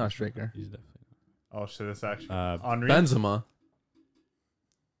forward. He's not a striker. He's definitely. Oh shit, it's actually Uh, Henri. Benzema.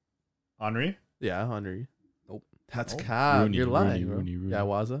 Henri. Yeah, Henry. Nope. That's Nope. cap. Rooney, You're lying, Rooney, bro. Rooney, Rooney. Yeah,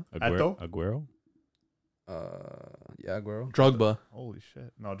 Waza. Aguero. Eto'o? Aguero. Yeah, Aguero. Drogba. Holy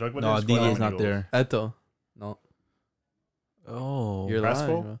shit. No, Drogba No, didn't score that Didier's many not goals. there. Eto. No. Oh, You're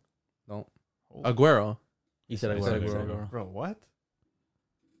Crespo? lying. No. Aguero. he said He Aguero. said Aguero. Aguero. Bro, what?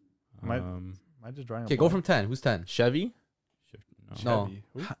 Am I just drawing? Okay, go from 10. Who's 10? Chevy. No. Chevy.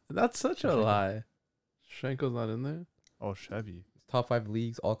 Who? That's such a lie. Schenkel's not in there. Oh, Chevy. Top 5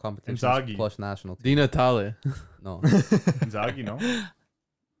 leagues, all competitions, Inzaghi. plus national team. Di Natale. No. Inzaghi, no.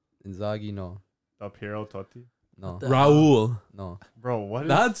 Inzaghi, no. Del Piero, Totti. No. Raul. No. Bro, what is?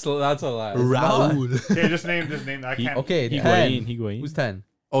 That's a lie. Raul. Okay, just name. I can't. Okay, Higuain. 10. Higuain. Who's 10?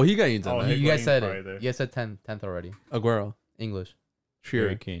 Oh, Higuain's in Oh, there. You guys Higuain's said probably it. there. You guys said 10th already. Aguero. English. Shearer.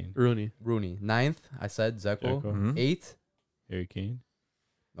 Harry Kane. Rooney. Rooney. 9th, I said Zeko. Dzeko. Mhm. 8th, Harry Kane.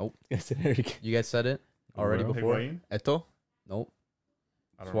 you guys said it already Aguero. before. Higuain? Eto. Nope.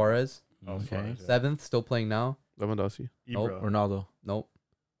 I don't Suarez. know. Oh, Okay. Suarez, yeah. 7th, still playing now. Lewandowski. Ibra. Ronaldo. Nope.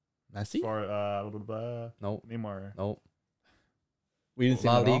 Messi. Nope. Neymar. Nope. We didn't say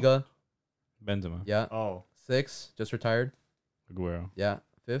La him at all? Liga. Benzema. Yeah. Oh, 6th, just retired. Aguero. Yeah.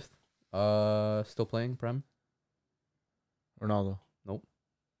 5th, still playing Prem. Ronaldo.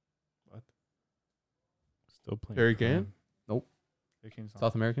 Still playing. Harry Kane? Kane's not.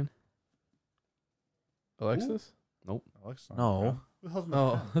 South American. Alexis? Alex, not No. around. Who the hell's in the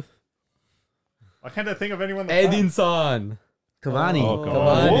Oh. fan? Why can't I think of anyone? in the fan? Edinson. Cavani. Oh,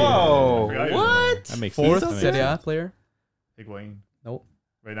 Cavani. I Whoa. forgot he was in What? That makes 4th, sense. That makes Serie A sense. player. there. Higuain. Nope.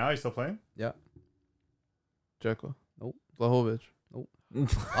 Right now, he's still playing. Dzeko. Nope. Vlahovic. Oh,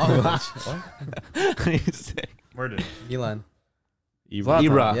 what? Murdered. Milan. Ibra.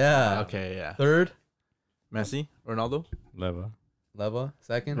 Ibra. Yeah. Okay, yeah. 3rd, Messi. Ronaldo. Leva. Leva.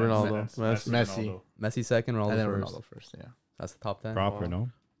 2nd, Ronaldo. Messi. Ronaldo. Messi 2nd, Ronaldo And then 1st. Ronaldo first, yeah. That's the top 10. Proper, no?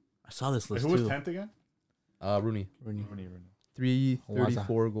 I saw this Wait, list who was too. 10th again? Rooney. Rooney. Rooney.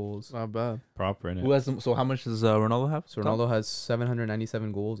 334 goals. Not bad. Proper, innit? Who has so how much does Ronaldo have? So Ronaldo has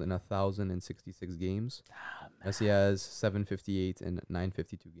 797 goals in 1,066 games. Messi has 758 in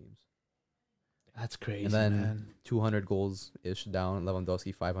 952 games. That's crazy. And then- man. 200 goals ish down.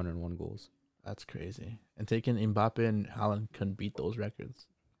 Lewandowski 501 goals. That's crazy. And taking Mbappe and Haaland couldn't beat those records.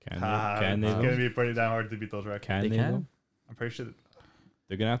 Can they? Can they? It's though? gonna be pretty damn hard to beat those records. Can They they? can. though? I'm pretty sure.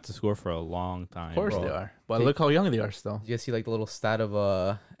 They're gonna have to score for a long time. Of course bro. they are. But Take- look how young they are still. Did you guys see like the little stat of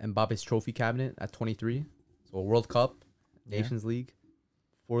Mbappe's trophy cabinet at 23? So World Cup, Yeah. Nations League,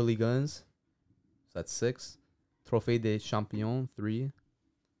 4 Ligue 1s. So that's 6. Trophée des Champions, 3.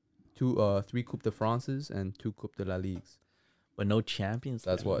 3 Coupe de France's and 2 Coupe de la Ligues. But no champions.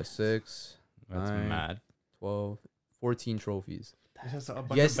 That's what, 6, That's 9, mad. 12, 14 trophies. He has a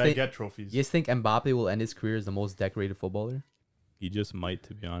bunch Yes, of they- baguette trophies. You guys think Mbappe will end his career as the most decorated footballer? He just might,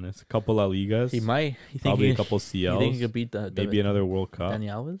 to be honest. A couple La Ligas. He might. You think Probably he, a couple You think he CLs. could beat Maybe another World Cup. Dani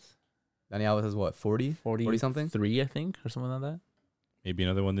Alves? Dani Alves has what, 40? 40 something? 3, I think, or something like that. Maybe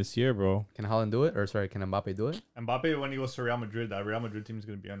another one this year, bro. Can Haaland do it? Or sorry, can Mbappe do it? Mbappe, when he goes to Real Madrid, that Real Madrid team is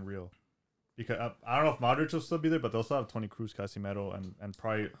gonna be unreal. Because I don't know if Modric will still be there, but they'll still have Toni Kroos, Casemiro, and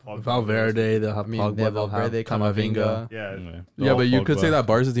probably Pogba. Valverde, they'll have I mean, Pogba, they have they'll have Valverde, Camavinga. Camavinga. Yeah. Yeah, but you Pogba. could say that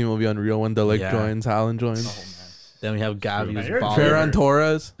Barca team will be unreal when De Ligt Yeah. joins, Haaland Oh joins. man, Then we have Gavi, Man, who's you're a baller. dreamer. Ferran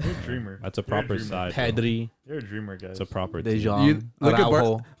Torres. you're a dreamer. That's a You're proper dreamer. side. bro. Pedri, You're a dreamer, guys. It's a proper De team. Jong, You look at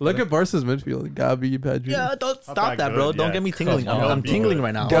Araujo. Look at Barca's midfield. Gavi, Pedri. Yeah, don't Not stop that that, bro. good, Don't yeah. get me tingling. Come on, I'm be tingling good.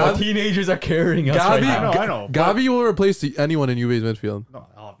 right now. Gavi- teenagers are carrying us Gavi- right now. I know. but- Gavi will replace anyone in Juve's midfield.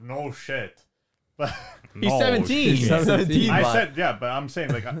 No, no shit. But He's 17. He's 17. I but said yeah, but I'm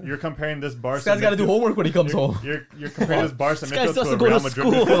saying like you're comparing this Barca. this guy's got to do midfield- homework when he comes you're, home. You're comparing this Barca This guy midfield still to has a to go Real to Madrid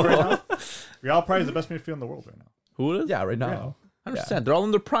school. midfield right now. Real probably is the best midfield in the world right now. Who is? Yeah, right now. Real. 100%. They're all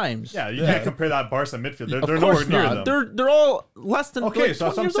in their primes. Yeah, you can't compare that Barca midfield. They're Of nowhere course near not. them. They're all less than Okay, like so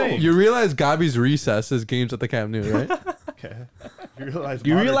that's 20 what I'm years saying. old. You realize Gavi's recess is games at the Camp Nou, right? Okay. You realize,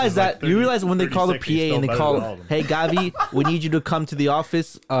 You Modric realize is like that you realize when they call the 36, he's PA still and they better call, than all of them. "Hey Gavi, we need you to come to the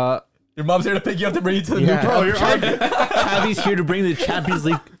office." Your mom's here to pick you up to bring you to the Yeah. new Bro, you're Xavi- Xavi's here to bring the Champions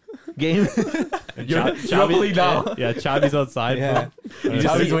League game. You're league now. Yeah, Chavi's outside. Yeah. Bro.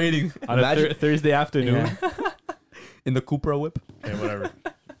 Chavi's waiting On a Imagine- Thursday afternoon. in the Cupra whip. Okay, whatever.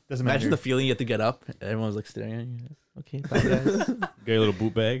 Doesn't Imagine the matter. feeling you have to get up. Everyone's like staring at you. Okay, bye guys. Get a little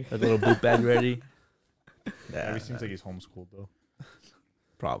boot bag. Like a little boot bag ready. Yeah, he seems like he's homeschooled though.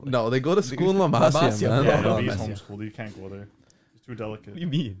 Probably. No, they go to school in La Masia, Masia, man. Yeah, Oh, no, no, he's Messi. homeschooled. You can't go there. He's too delicate. What do you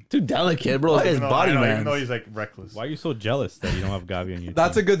mean? Too delicate, bro. This guy's Even though- body I know, man. even though he's like reckless. Why are you so jealous that you don't have Gavi on your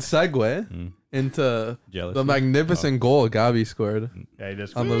That's a team? good segue Mm, into jealous. the magnificent goal Gavi scored Yeah, he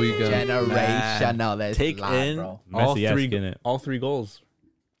does. on the weekend. Generational. That's Take live, in bro. all Messi-esque, three. innit? All 3 goals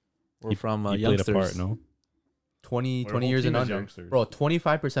were He- from He played a youngsters. part, no? 20 Our whole years team and is under. youngsters. Bro,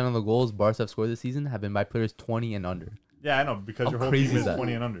 25% of the goals Barca have scored this season have been by players 20 and under. Yeah, I know because How your whole crazy team is is that?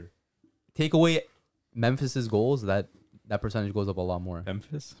 20 and under. Take away Memphis's goals, that that percentage goes up a lot more.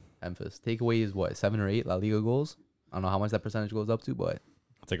 Memphis. Memphis. Takeaway is what, 7 or 8 La Liga goals? I don't know how much that percentage goes up to, but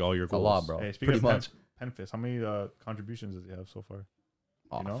It's like all your it's a goals. lot, bro. Hey, speaking Pretty of much. Penfis, how many contributions does he have so far?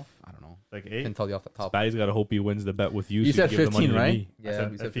 Oh, know? I don't know. Like I 8? can tell you off the top. Spatty's got to hope he wins the bet with you. You so said give the money 15, to right? me. I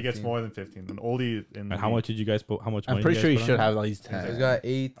said we said if he gets 15. more than 15, then Oldie in the And how much did you guys put? How much I'm money pretty you sure guys he put should on? have at least So 10. he's got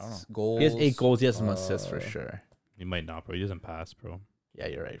 8 I don't know. goals. He has 8 goals. He has some assists for Uh, sure. He might not, bro. He doesn't pass, bro. Yeah,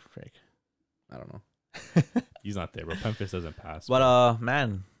 you're right, Frank. I don't know. He's not there, bro. Memphis doesn't pass. But bro.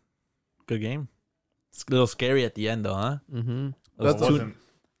 man, good game. It's a little scary at the end though, huh? Mm-hmm. It was Well, it wasn't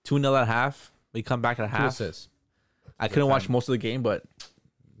 2-0 at half. We come back at 2 half. assists. I couldn't watch time. most of the game, but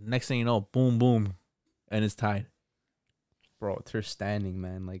next thing you know, boom, boom, and it's tied Bro, it's her standing,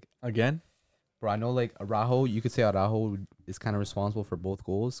 man. Like, again. bro, I know, like, Araujo, you could say Araujo is kind of responsible for both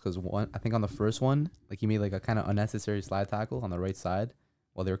goals because I think on the first one, like, he made, like, a kind of unnecessary slide tackle on the right side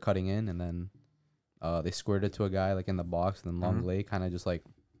while they were cutting in, and then they squared it to a guy, like, in the box, and then Longley kind of just, like,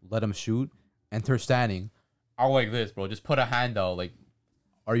 let him shoot, and Ter standing. I like this, bro. Just put a hand out. Like,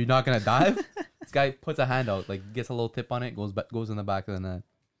 are you not going to dive? This guy puts a hand out, like, gets a little tip on it, goes in the back of the net.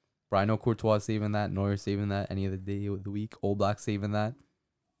 Bro, I know Courtois saving that, Neuer saving that, any of the day of the week, Old Black saving that.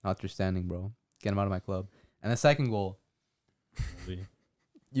 Not your standing, bro. Get him out of my club. And the second goal,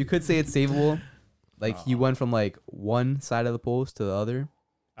 you could say it's savable. Like, he went from, like, one side of the post to the other.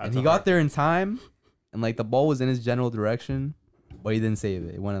 That's And he a got hard- there in time. And, like, the ball was in his general direction. But he didn't save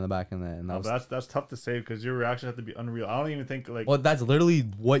it. It went in the back of the net. And that No, was, but that's tough to save because your reaction has to be unreal. I don't even think like well, that's literally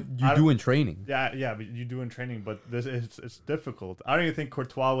what you I do don't- in training. yeah, but you do in training. But this it's difficult. I don't even think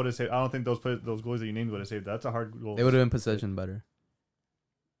Courtois would have saved. I don't think those goals that you named would have saved. That's a hard goal. They would have been positioned better.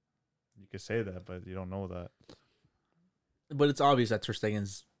 You could say that, but you don't know that. But it's obvious that Ter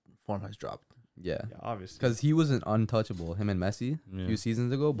Stegen's form has dropped. Yeah. Yeah, obviously. Because he wasn't untouchable, him and Messi, a Yeah. few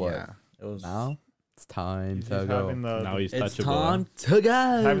seasons ago. But Yeah, it was. now it's time He's to go. having Now he's It's touchable. time to go.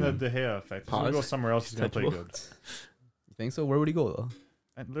 having the De Gea effect. He's gonna Pause. go somewhere else. He's gonna play Touchable. good. You think so? Where would he go, though?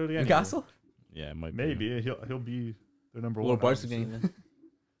 And literally anywhere. Newcastle? Yeah, it might be. Maybe he'll be the number Or one. Barca obviously. game.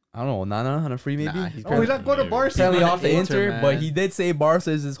 I don't know. Nana on a free, maybe? Nah, he's Oh, he's not going to Maybe. Barca. apparently He's off going the to Inter, Inter, but man. he did say Barca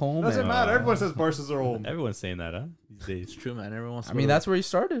is his home. Doesn't and- matter. Everyone says Barca's are home. Everyone's saying that, huh? These days. It's true, man. Everyone wants to I mean, that's where he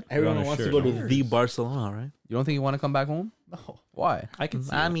started. everyone on a wants to shirt. go to the Barcelona, right? You don't think you want to come back home? No. Why? I can see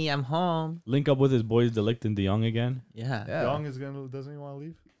it. Mommy, I'm home. Link up with his boys Delict and De Jong again. Yeah. Yeah. Young is doesn't he want to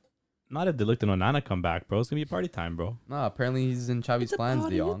leave? Not if Delict and Onana come back, bro. It's gonna be party time, bro. Nah, apparently he's in Xavi's plans,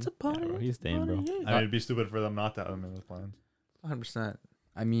 De Jong. Yeah, bro. He's staying, bro. I mean, it'd be stupid for them not to have him in the plans. 100%.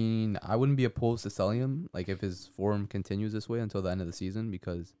 I mean, I wouldn't be opposed to selling him, like, if his form continues this way until the end of the season,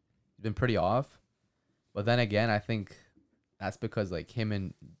 because he's been pretty off. But then again, I think that's because, like, him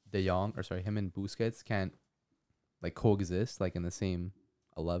and him and Busquets can't, like, coexist, like, in the same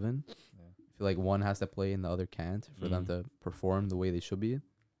 11. Yeah. I feel like one has to play and the other can't for them to perform the way they should be.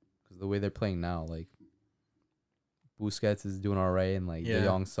 Because the way they're playing now, like, Busquets is doing all right, and, like, Yeah. De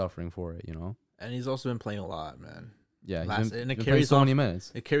Jong's suffering for it, you know? And he's also been playing a lot, man. Yeah, Last- he's been, and it been playing carries so on- many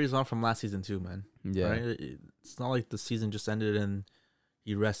minutes. It carries on from last season too, man. Yeah. Right? It's not like the season just ended and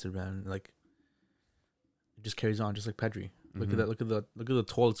he rested, man. Like it just carries on, just like Pedri. Look Mhm. at that. Look at the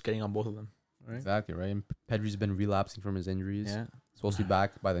toll it's getting on both of them. Right? Exactly, right? And Pedri's been relapsing from his injuries. Yeah. Supposed to be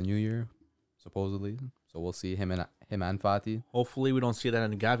back by the new year, supposedly. So we'll see him and Fati. Hopefully we don't see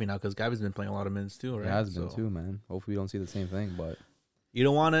that in Gavi now because Gavi's been playing a lot of minutes too, right? It has been So, too, man. Hopefully we don't see the same thing, but You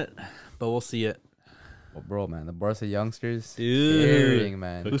don't want it, but we'll see it. bro, man, the Barca youngsters, Dude. carrying,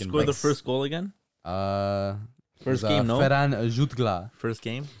 man. Who Cooking scored the Like, first goal again? it was, First game, no? Ferran Jutgla, First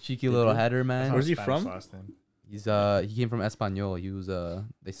game. cheeky little header, That's man. not Where's a he Spanish from? Last name. He came from Espanyol. He was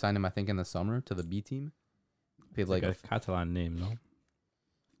they signed him, I think, in the summer to the B team. Paid It's like, like a Catalan name, no? I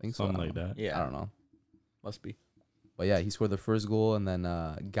think so. Something I like don't know. that. Yeah. I don't know. Must be. But yeah, he scored the first goal, and then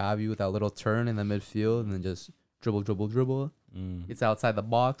Gavi with that little turn in the midfield, and then just dribble. Mm. Gets outside the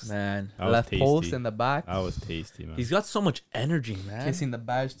box, Man. That was left post tasty. in the back, That was tasty, man. He's got so much energy, man. kissing the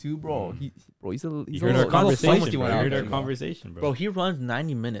badge too, bro. Mm. He's you a heard little, our little conversation, feisty bro. when You out heard there, our bro. conversation, bro. Bro, he runs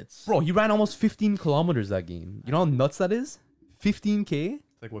 90 minutes. Bro, he ran almost 15 kilometers that game. You know how nuts that is? 15K, It's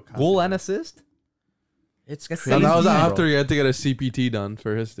like what goal and assist. It's That's crazy. And that was Crazy, bro. after he had to get a CPT done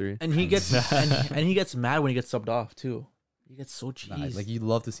for history. And he gets and he gets mad when he gets subbed off too. He gets so cheesed. Nah, like, you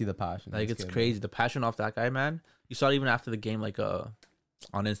love to see the passion. Like This it's kid, crazy. The passion off that guy, man. You saw it even after the game, like on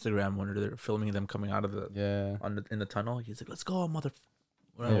Instagram when they're filming them coming out of the Yeah. in the tunnel. He's like, "Let's go, mother."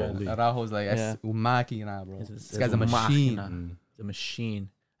 Yeah. Holy. Araujo's like, Yeah. Umaki, bro. It's- This it's guy's a a machine. machina. Mm. The machine.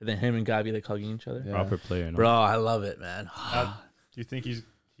 And then him and Gabi like hugging each other. Yeah. Proper player, no? Bro, I love it, man. Do you think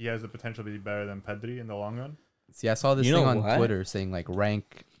he has the potential to be better than Pedri in the long run? See, I saw this You thing know on what? Twitter saying, like,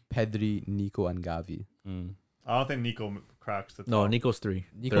 rank Pedri, Nico, and Gavi. Mm. I don't think Nico cracks the top. No, Nico's 3.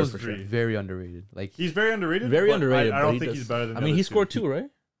 Nico's Third for sure. very underrated. Like He's very underrated. Very but underrated. I but don't he think does- he's better than. I the mean, other he two. scored 2, right?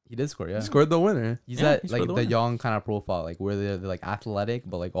 he did score, yeah. Scored the winner. He's Yeah, that he like scored the the winner. young kind of profile, like where they're like athletic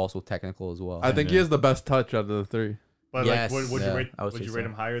but like also technical as well. I think he Yeah. has the best touch out of the 3. But Yes. like, would Yeah, you rate? I would Would say you rate so.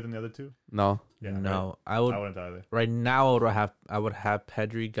 him higher than the other two? No. Yeah, No, I right. would. I wouldn't either. Right now, I would have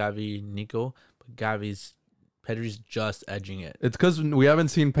Pedri, Gavi, Nico, but Pedri's just edging it. It's because we haven't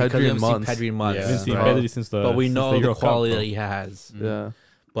seen Because we Pedri in haven't seen months. Pedri in months. Yeah. I haven't seen Right. Pedri since the. But we since know the Euro Cup, quality bro. that he has. Yeah.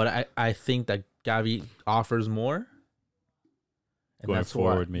 But I think that Gavi offers more. And Going that's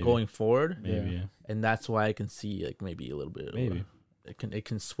forward, why, maybe. Going forward, Maybe, yeah. and that's why I can see like maybe a little bit. Of Maybe. it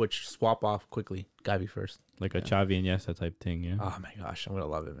can swap off quickly. Gavi first. Like a Yeah. Xavi and Iniesta type thing, yeah. Oh my gosh, I'm gonna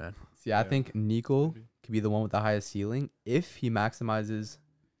love it, man. See, I Yeah. think Nico Maybe. could be the one with the highest ceiling if he maximizes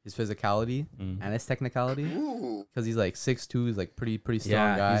his physicality Mm. and his technicality. Because he's like 6'2", he's like pretty strong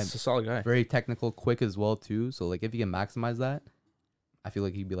Yeah, guy. he's a solid guy. Very technical, quick as well too. So like if he can maximize that, I feel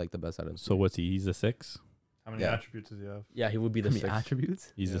like he'd be like the best out of the So what's he? He's a 6? How many Yeah. attributes does he have? Yeah, he would be the three. sixth.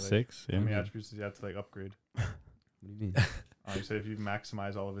 Attributes? He's Yeah, a like, 6? How many Yeah. attributes does he have to like upgrade? What do you mean? You said if you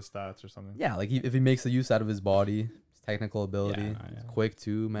maximize all of his stats or something. Yeah, like if he makes the use out of his body, his technical ability, Yeah, yeah. quick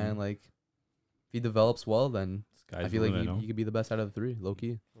too, man. Mm. Like if he develops well, then Sky's I feel the like limit, no? he could be the best out of the 3, low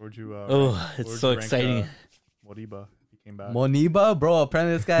key. Where would you? Oh, rank- it's where would so you rank, exciting. Moriba, if he came back. Moniba, bro.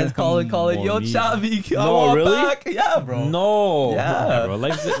 Apparently this guy is calling, yo, Moniba. Chavi, I No, want really? back. Yeah, bro. No. Yeah. Yeah, bro.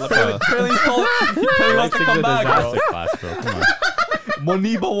 Leipzig, look Apparently he's calling. Apparently wants to Leipzig's come a back, bro. disaster class, bro. Come on.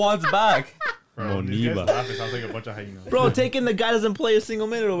 Moniba wants back. Bro, these guys Moniba. laughing sounds like a bunch of hyenas. Bro, taking the guy doesn't play a single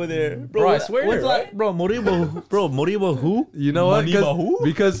minute over there. Bro, I what- swear, what's right? that? Bro, Moriba. Bro, Moriba who? You know what? Moniba who?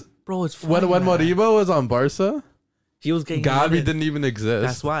 Because Bro, it's when funny, man. Moriba was on Barca, he was getting Gavi minutes. didn't even exist.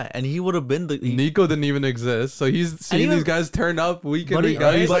 That's why, and he would have been the. Nico didn't even exist. So he's seeing even- these guys turn up week in But he- week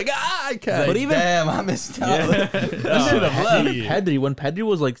out. He's but- like, I can't. But even- damn, I missed out. Yeah. should have left. Pedri, when Pedri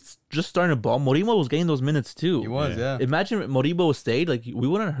was like just starting to ball, Moriba was getting those minutes too. He was, yeah. Imagine if Moriba stayed, like we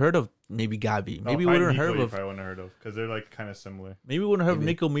wouldn't have heard of maybe Gavi. No, Maybe we probably wouldn't have Nico heard you of. probably wouldn't have heard of because they're like kind of similar. Maybe we wouldn't have Maybe.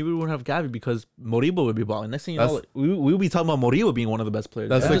 Nico. Maybe we wouldn't have Gavi because Moriba would be balling. Next thing you know, That's- we would be talking about Moriba being one of the best players.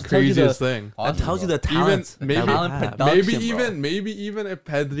 That's That the just tells you craziest thing. That tells you the Even talent. maybe talent have. production. Maybe even if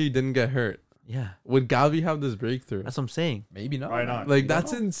Pedri didn't get hurt, Yeah, would Gavi have this breakthrough? that's what I'm saying. Maybe not. Why not? Like You don't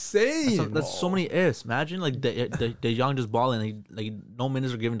that's know. insane. That's so many ifs. Imagine like the young just balling. Like no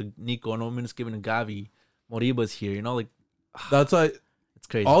minutes are given to Nico, no minutes given to Gavi. Moriba's here. You know, like That's why it's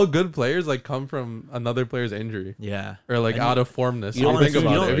crazy. all good players like come from another player's injury Yeah. or like And out of formness. You don't If you think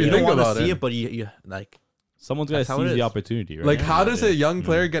wanna- about it. If you don't think wanna about see it, it, but you like Someone's got to That's how it seize the is. opportunity, right? like how does Yeah. a young Mm.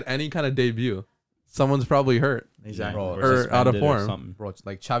 player get any kind of debut? Someone's probably hurt. exactly. Bro, Or out of suspended form. something. Bro,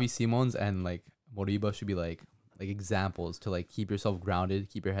 like Xavi Simons and like Moriba should be like examples to like keep yourself grounded,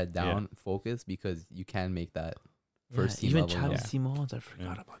 keep your head down, focus because you can make that first team even level. Chavi yeah. Simons, I forgot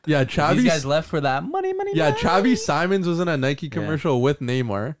Yeah. about that. Yeah, These Chavi. guys left for that money. Yeah, money. Chavi Simons was in a Nike Yeah. commercial with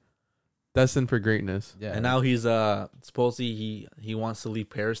Neymar, destined for greatness. Yeah, And now he's supposedly he wants to leave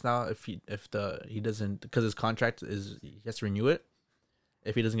Paris now if he doesn't because his contract is he has to renew it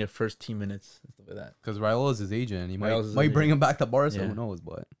if he doesn't get first team minutes and stuff like that. because Raul is his agent, he Raul's his might bring agent. him back to Barca. Yeah. Who knows?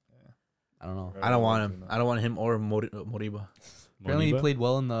 But I don't know. I don't want him. I don't want him or Moriba. Apparently, he Moniba? played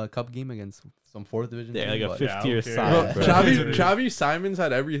well in the cup game against some fourth division. Yeah, team, like a but- fifth Yeah, tier okay. side, Bro, Yeah. bro. Chavi Simons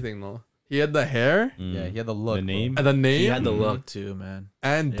had everything though. He had the hair Mm. Yeah, he had the look, the bro. name. and the name He had the Mhm. look too, man.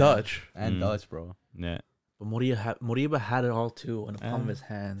 and Yeah. Dutch. and Mm. Dutch, bro. Yeah. But Moriba had it all too in the palm of Yeah. his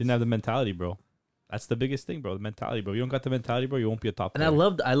hands. Didn't have the mentality, bro. That's the biggest thing, bro. The mentality, bro. You don't got the mentality, bro. You won't be a top and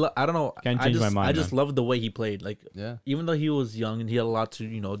player. I don't know. Can't I change just, my mind, I just man. loved the way he played. Like Yeah, even though he was young and he had a lot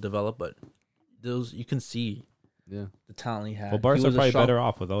to develop, but those you can see yeah. the talent he had. Well, He Barca are was a probably strong- better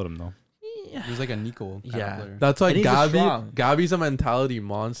off without him, though. Yeah. He was like a Nico kind Yeah. of player. That's why And he's a strong. Gavi's a mentality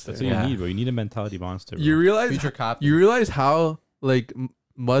monster. That's what Yeah. you need, bro. You need a mentality monster, bro. You realize Future captain. you realize how like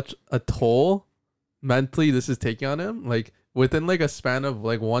much a toll mentally this is taking on him. Like within like a span of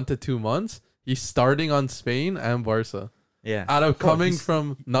like 1 to 2 months, he's starting on Spain and Barca Yeah. out of Bro, coming he's-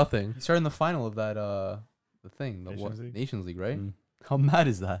 from nothing. He started in the final of that the thing, the Nations League? Nations League, right? Mm. How mad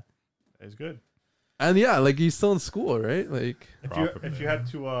is that? It's good. And yeah, like he's still in school, right? Like If you had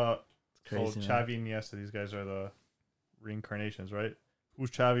to Crazy, so man. Xavi and Iniesta, these guys are the reincarnations, right?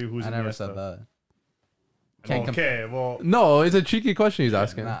 Who's Xavi? Who's I Iniesta? never said that. Can't com- Okay, well, no, it's a cheeky question he's Yeah,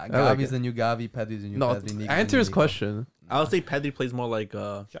 asking. Nah, I like Gavi's it. the new Gavi, Pedri's the new No, Pedri. Nico's the answer new his Nico. question. I would say Pedri plays more like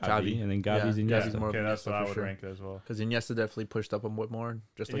Xavi, Xavi, and then Gavi's Yeah, Iniesta. Gavi's more okay, of that's Iniesta what I for would sure. rank it as well. because Iniesta definitely pushed up a bit more.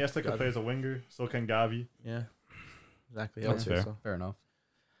 Just like Iniesta could Gavi. play as a winger, so can Gavi. Yeah. Exactly. That's I would fair. say so. Fair enough.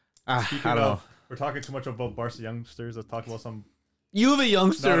 Speaking I don't know. of, we're talking too much about Barca youngsters. Let's talk about some. Juve No,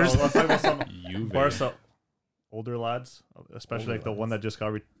 youngsters. let's talk about some Juve. Barca older lads, especially Older like the one that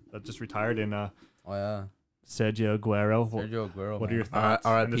just retired in Oh yeah, Sergio Aguero. Sergio Aguero. What are your man. thoughts?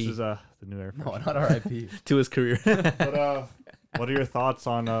 And this RIP. is the new Air No, Force. not R.I.P. To his career. But what are your thoughts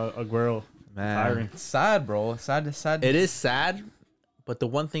on Aguero retiring? It's sad, bro. Sad. It is sad, but the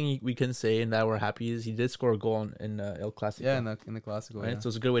one thing we can say and that we're happy is he did score a goal in El Clasico. Yeah, in the Clasico. right. Yeah. So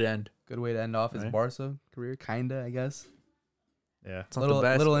it's a good way to end. Good way to end off his Right. Barca career, kinda, I guess. Yeah, It's not Little the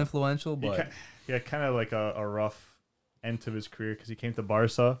best. little but- influential, he, but he had kind of like a rough end to his career because he came to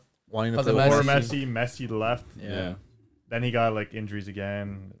Barca. wanting to Because play of with Before Messi left. Yeah. Then he got like injuries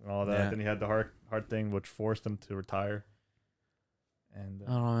again and all that. Yeah. Then he had the heart thing, which forced him to retire. And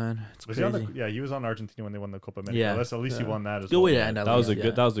I don't know, man. It's was he on crazy. he was on Argentina when they won the Copa America. Yeah. At least he Yeah. won that as Good well. way to end. At That was a least, good.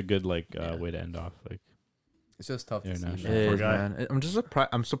 yeah. That was a good like Yeah. way to end off. Like it's just tough to Yeah, see. no, man. sure. It Poor is, guy. man. I'm just surprised.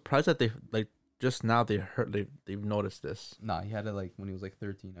 I'm surprised that they just now they've noticed this. Nah, he had it like when he was like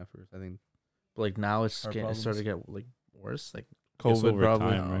 13 at first. I think But like now it's Heart getting, it's starting to get like worse. Like Guess COVID over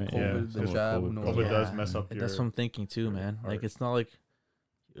probably. time, right? COVID, Yeah. the So jab, COVID who knows COVID what. does mess up your. that's what I'm thinking too, your man. Like heart. it's not like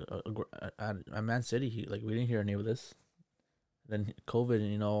at Man City, we didn't hear any of this. Then COVID,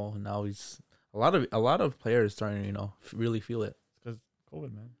 and now he's a lot of players starting to really feel it.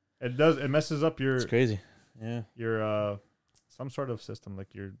 COVID, man. It messes up your It's crazy. Yeah. your some sort of system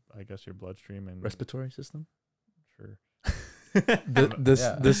like your bloodstream and Respiratory system. sure.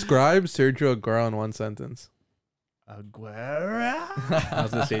 Yeah. Describe Sergio Aguero in one sentence. Aguero. I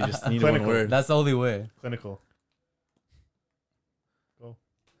was gonna say just need one Clinical. word. That's the only way. Clinical.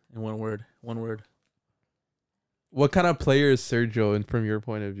 In one word. One word. What kind of player is Sergio in, from your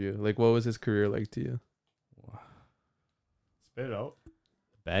point of view? Like, what was his career like to you? Spit it out.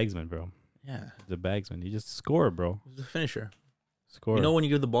 bagsman, bro. Yeah. The bagsman. He just score, bro. He's a finisher. Score. When you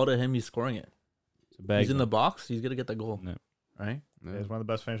give the ball to him, he's scoring it. It's a He's in the bagsman. box. He's gonna get the goal, No. right? Yeah, he's one of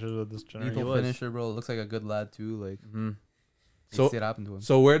the best finishers of this generation. Lethal was. finisher, bro. Looks like a good lad too. Like, Mm-hmm. So- see it happen to him.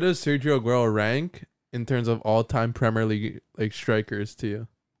 So where does Sergio Aguero rank in terms of all-time Premier League like strikers to you?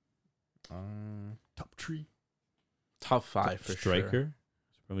 Top tree. Top 5 for striker. sure.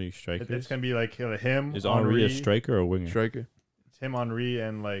 Probably striker. It's gonna be like him. Is Henri a striker or a winger? Striker. It's him, Henri,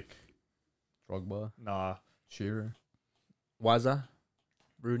 and like Drogba, nah. Shearer. Waza,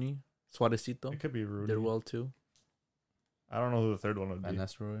 Rooney, Suarezito It could be Rudy. did well too. I don't know who the third one would Van be.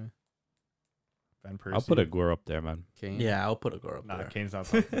 Nistelrooy, Van Persie. I'll put Aguero up there, man. Kane. Yeah, I'll put Aguero up Nah, there. Kane's not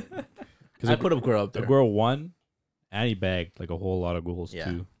top. I put Aguero up there. Aguero won, and he bagged like a whole lot of goals Yeah.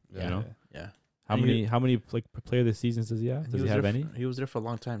 too. Yeah. You know Yeah. how And many like player this seasons does he have? And Does he was have there any? He was there for a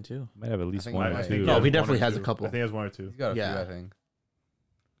long time too. Might have at least think one he or might. two. No, he one definitely or has a two. couple. I think he has one or two. He's got a Yeah. few, I think.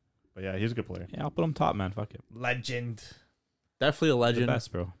 But yeah, he's a good player. Yeah, I'll put him top, man. Fuck it. Legend. Definitely a He's the legend.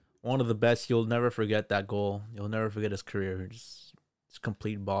 best, bro. One of the best. You'll never forget that goal. You'll never forget his career. Just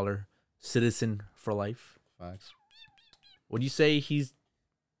complete baller, citizen for life. Facts. Would you say he's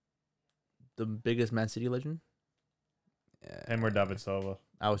the biggest Man City legend? Yeah. Him or David Silva.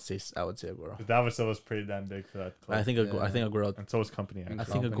 I would say Aguero. 'Cause David Silva's pretty damn big for that club. I think Aguero. And so is Company. And I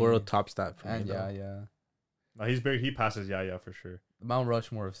Actually. think Company. Aguero tops that for me. And though. yeah. No, he's big. He passes. Yeah, for sure. The Mount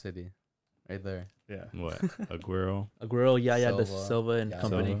Rushmore of City, right there. Yeah. What? Aguero Aguero, Silva. Silva and Yeah,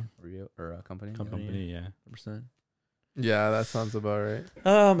 company. Silva. Rio or company. Company. company, yeah. 100%. Yeah, that sounds about right.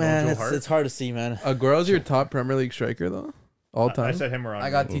 Oh man, Joe Hart? it's hard to see, man. Aguero's your top Premier League striker though, all I time. said him or I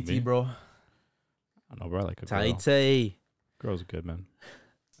got Who, me? TT, bro. I don't know, bro. I like Aguero. Taite. Aguero's good, man.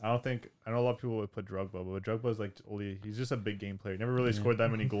 I know a lot of people would put Drogba, but Drogba's like he's just a big game player. Never really scored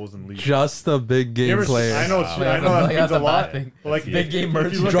that many goals in league. Just a big You game ever- player. I know. Wow. I know that Like, means that's a a bad lot. thing. But, like, Big game if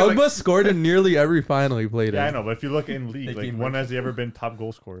merchant. you look at, Drogba like- scored in nearly every final he played Yeah, I in. know. But if you look in league, Big like game when merchant. has he ever been top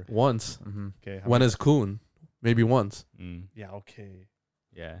goal scorer? Once. Mm-hmm. Okay. how When many- is Kuhn? Maybe once. Mm. Yeah. Okay.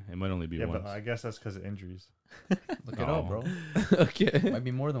 Yeah, it might only be Yeah, once. but I guess that's because of injuries. Look it up, Oh. bro. Okay. Might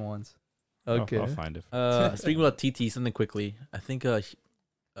be more than once. Okay. I'll find it. Speaking about TT, something quickly. I think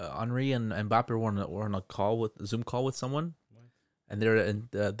Henri and Mbappe were on a Zoom call with someone, and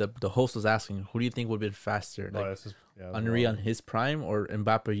the host was asking, who do you think would have been faster, Oh, like that's just, yeah, Henri on his prime or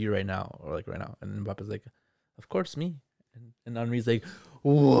Mbappe you right now, or like right now? And Mbappe's like, of course me. And Henri's like,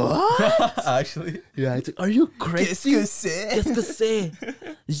 what? Actually. Yeah, it's like, are you crazy? Qu'est-ce que c'est?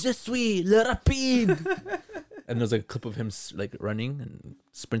 Je suis le rapide. And there's like a clip of him like running and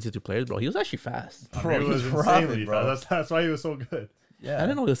sprinting through players, bro. He was actually fast. Bro, Bro, he was he's insanely rapid, bro. fast. That's why he was so good. Yeah. I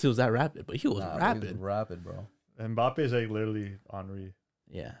didn't know he was that rapid, but he was Nah, rapid. He was rapid, bro. Mbappe is like literally Henri.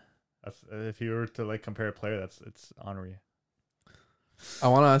 Yeah. That's if you were to like compare a player, it's Henri. I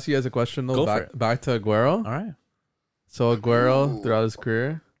want to ask you guys a question though. Go for Back to Aguero. All right. So Aguero throughout his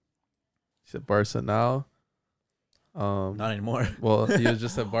career, he's at Barca now. Not anymore. Well, he was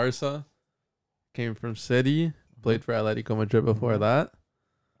just at Barca. Came from City, Played for Atletico Madrid before that.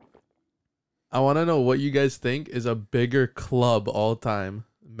 I want to know what you guys think is a bigger club all time,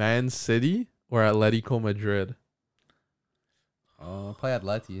 Man City or Atletico Madrid? Play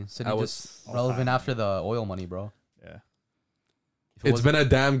Atleti. City I just was- relevant all-time. after the oil money, bro. Yeah. If it It's wasn't- been a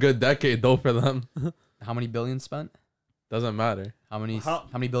damn good decade though for them. how many billions spent? Doesn't matter. How many How-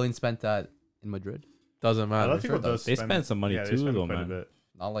 how many billions spent at in Madrid? Doesn't matter. Atletico does They spend- spend some money yeah, they too, spend though, quite a man. bit.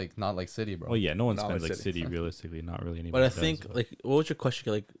 Not like City, bro. Well, yeah, no one Not spends like like City. City realistically. Not really anybody. But I does, think but- like, what was your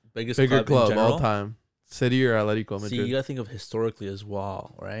question? Like biggest Bigger club, club in general? all time. City or Atletico See, Madrid? you gotta think of historically as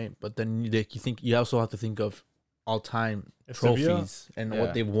well, right? But then you think you also have to think of all time If Sevilla, trophies and Yeah.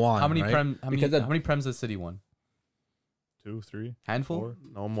 what they've won. how many right? how many Because that- how many prems has City won? 2, 3, Handful? 4.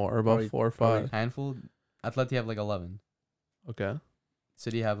 No more, about Probably- 4 or probably- 5. Handful. Atleti have like 11. Okay.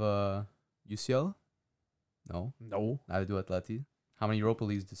 City have a UCL? No, No, neither do Atleti. How many Europa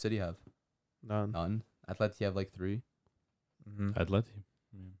Leagues do City have? none. None. Atleti have like 3. Mhm. Atleti.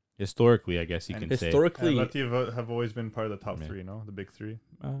 Yeah. Historically, I guess you And can say. Historically, Atleti have always been part of the top Yeah. 3, no? The big 3.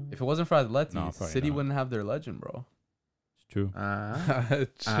 If it wasn't for Atleti, No, probably City not. wouldn't have their legend, bro. It's true.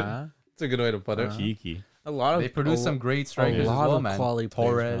 It's a good way to put it. Cheeky. a lot of They produced some great a strikers as lot well, of man. quality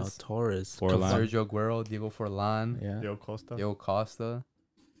players now. Torres, Torres, Forlan. Sergio Aguero, Diego Forlan, yeah, Diego Costa. Diego Costa,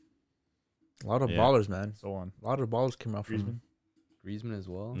 a lot of Yeah. ballers, man. So on. A lot of ballers came out from. Griezmann. Griezmann as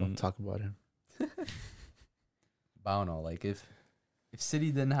well. Mm. Don't talk about him. But I don't know, like if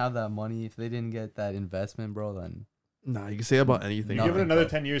City didn't have that money, if they didn't get that investment, bro, then Nah, you can say about anything. You give it Nothing, another bro.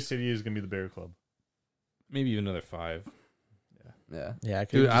 10 years, City is going to be the bigger club. Maybe even another 5. yeah. Yeah, I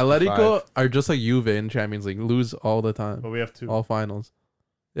could Dude, just be Atletico five. are just like Juve in Champions League. Lose all the time. But we have 2. All finals.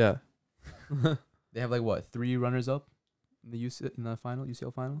 Yeah. They have like what, 3 runners up in the UCL final,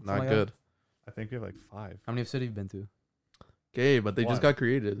 UCL final? Something Not like that? good. I think we have like 5. How many have City been to? Okay, but they One. just got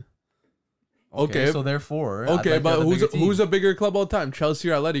created. Okay. so therefore, Okay, Atleti are but the bigger who's team. a bigger club all time? Chelsea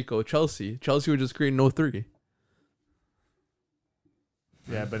or Atletico? Chelsea. Chelsea would just create no 3.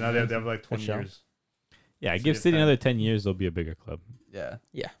 Yeah, but now they have like 20 Michelle. years. Yeah, City give of City 10. another 10 years, they'll be a bigger club. Yeah.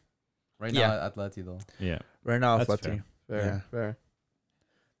 Yeah. Right Yeah. now, Atleti though. Yeah. Right now, That's Atleti. fair. Fair, fair.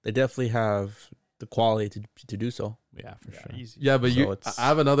 They definitely have the quality to do so. Yeah, for Yeah, sure. easy. Yeah, but So you. it's- I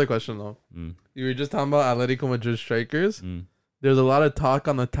have another question though. Mm. You were just talking about Atletico Madrid strikers. Mm. There's a lot of talk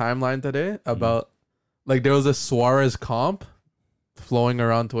on the timeline today about, like, there was a Suarez comp flowing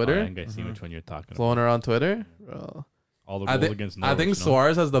around Oh, I Twitter. think I see Mhm. which one you're talking about. Flowing around Twitter. Well, All the I goals think against I Norwich. think no?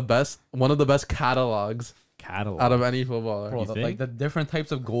 Suarez has one of the best catalogs Catalog. out of any footballer. Bro, You like think? the different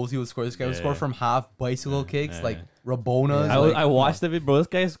types of goals he would score. This guy would Yeah. score from half, bicycle Yeah, kicks, yeah, like yeah. Rabonas. Yeah. like, I watched it, bro. This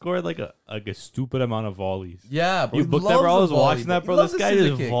guy scored like a stupid amount of volleys. Yeah, bro. You he looked at loves bro. I the was volley, watching bro. that, He bro. loves This the guy scissor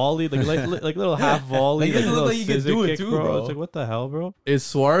just kick. volleyed like little half volley. Like, it doesn't look like he can scissor do it kick, too, bro. It's like what the hell, bro? Is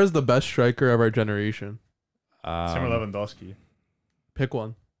Suarez the best striker of our generation? Tim Um, Lewandowski. Pick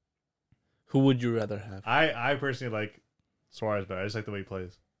one. Who would you rather have? I personally like Suarez better. I just like the way he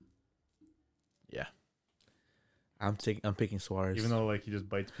plays. Yeah, I'm picking Suarez. Even though like he just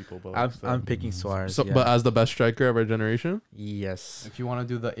bites people, but I'm still. I'm picking Suarez. So, yeah. but as the best striker of our generation, yes. If you want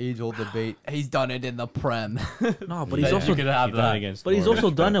to do the age-old debate, he's done it in the Prem. No, but Yeah, he's you also could have He done it that. against but he's Norwich,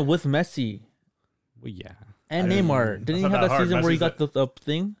 also done but- it with Messi Well, yeah. and I didn't- Neymar. Didn't that's he not have that that hard. season where he Messi's got the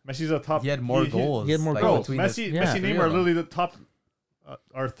thing? Messi's a top. He had more goals. he had more like, goals. Bro, between Messi, yeah, Messi, three Neymar of are them. literally the top,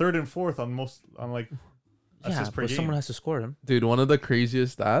 are 3rd and 4th on most on like Yeah, assists per but game. someone has to score him. dude, one of the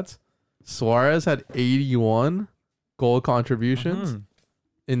craziest stats: Suarez had 81 goal contributions Mhm.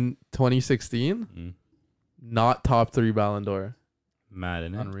 in 2016. Mm. Not top 3 Ballon d'Or. Mad,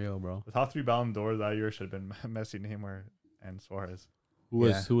 innit? Unreal, bro. The top 3 Ballon d'Or that year should have been Messi, Neymar, and Suarez.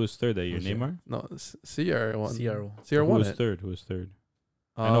 Yeah. Who was third that year? Who's it? Neymar. No, CR won. CR. CR Who won was it. third? Who was third?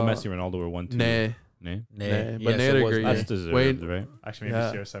 I know Messi, Ronaldo were 1, 2. Nah. Nay? Nah, but Yes, Nate it was agreed. Nate. That's deserved, Wait. right? Actually, maybe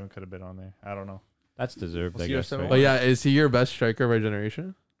Yeah. CR7 could have been on there. I don't know. That's deserved, Was I he guess. your Right? But yeah, is he your best striker of our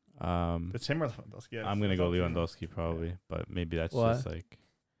generation? It's him or Lewandowski. Yeah, I'm it's gonna go up to him. Lewandowski probably, but maybe that's Why? just like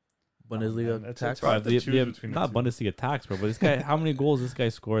Bundesliga Man, it's tax. hard Bro, to the- choose the- between the not two. Bundesliga tax, bro. But this guy, how many goals this guy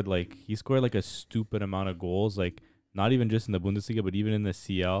scored? Like he scored like a stupid amount of goals. Like not even just in the Bundesliga, but even in the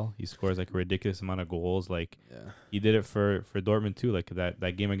CL, he scores like a ridiculous amount of goals. Like Yeah. he did it for Dortmund too. Like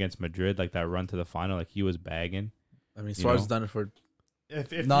that game against Madrid, like that run to the final, like he was bagging. I mean, Suarez know? has done it for.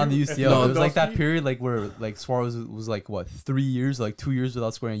 If Not in the you- if UCL. It was like that Lewandowski- period, like where like Suarez was like what 3 years, like 2 years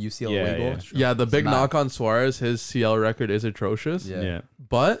without scoring a UCL away goal. Yeah, the big mad. knock on Suarez, his CL record is atrocious. Yeah. Yeah.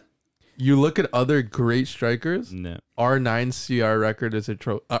 But you look at other great strikers, No. R9 CR record is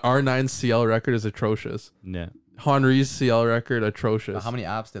R9 CL record is atrocious. No. Henry's CL record atrocious. But how many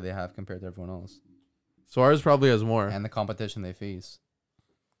apps do they have compared to everyone else? Suarez probably has more. And the competition they face.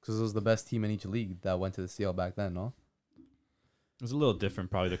 Because it was the best team in each league that went to the CL back then, no? It's a little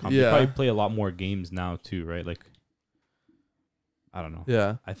different, probably. The Yeah. You probably play a lot more games now too, right? Like, I don't know.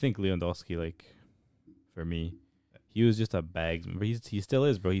 Yeah. I think Lewandowski, like, for me, he was just a bags. But he still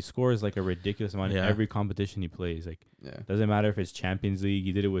is, bro. He scores like a ridiculous amount in Yeah. every competition he plays. Like, Yeah. doesn't matter if it's Champions League.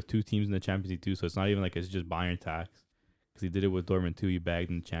 He did it with 2 teams in the Champions League too. So it's not even like it's just Bayern tax. Because he did it with Dortmund too. He bagged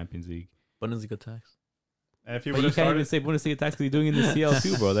in the Champions League. Bundesliga tax. And if he But would you have can't even started, say Bundesliga tax because he's doing it in the CL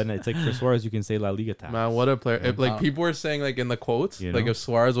too, bro. Then it's like for Suarez, you can say La Liga tax. Man, what a player! If, like Wow. people were saying, like in the quotes, You like know? if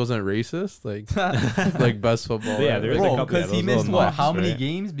Suarez wasn't racist, like best footballer. Yeah, there is a Bro, couple- because yeah, he those missed little what? knocks, How many right?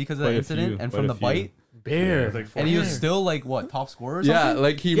 games because of Quite that a incident few, and quite from a the few. bite? Bear. it's like And he was Bear. still like what, top scorer? Or Yeah, something?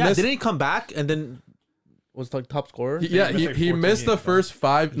 like he Yeah, missed. didn't he come back and then was like top scorer? He, yeah, He missed, like, he 14 missed the games, first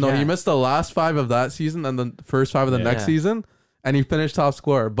 5. No, Yeah. he missed the last 5 of that season and the first 5 of the Yeah. next Yeah. season, and he finished top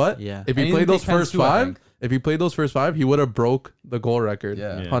scorer. But Yeah. if he And he played didn't those take pens first too, I 5, think. if he played those first 5, he would have broke the goal record.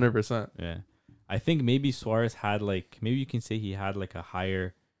 Yeah. Yeah. 100%. Yeah. I think maybe Suarez had like, maybe you can say he had like a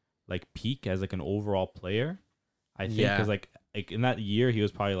higher like peak as like an overall player. I think Yeah. because like in that year he was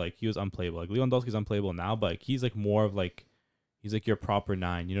probably like he was unplayable. Like Lewandowski's unplayable now, but like, he's like more of like he's like your proper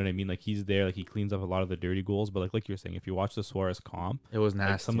 9. You know what I mean? Like he's there, like he cleans up a lot of the dirty goals. But like you're saying, if you watch the Suarez comp, It was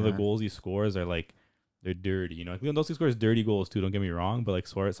nasty. like some of the man. goals he scores are like they're dirty. You know, like Lewandowski scores dirty goals too. Don't get me wrong, but like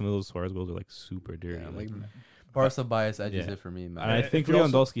Suarez, some of those Suarez goals are like super dirty. Yeah, like, like Barca bias edges Yeah. it for me, man. and I if think you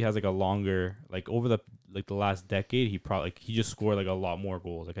also- Lewandowski has like a longer, like over the last decade, he probably like he just scored like a lot more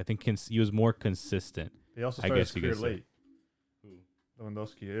goals. Like I think he was more consistent. he also I started guess his you career could say. late.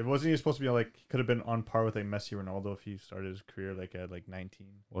 Lewandowski. It wasn't he supposed to be like he could have been on par with like Messi, Ronaldo if he started his career like at like 19.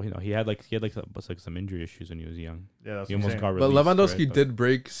 Well, you know, he had some injury issues when he was young. Yeah, that's He what I'm almost saying. got But released. Lewandowski right? But- did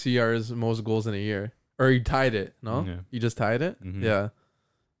break CR's most goals in a year. Or he tied it, no? Yeah. He just tied it? Mhm. Yeah.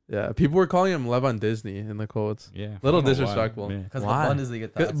 Yeah. People were calling him Levan Disney in the quotes. Yeah, Little I don't know why. disrespectful. Yeah. Because the Why?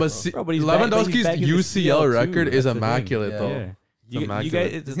 Bundesliga tax, But bro. see, Bro, but he's back in Lewandowski's the UCL too. record is That's the thing. immaculate, Yeah. though. Yeah. You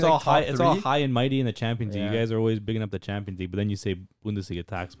immaculate. guys, it's Isn't he all like top high. It's all 3? high and mighty in the Champions League. Yeah. You guys are always bigging up the Champions League, but then you say Bundesliga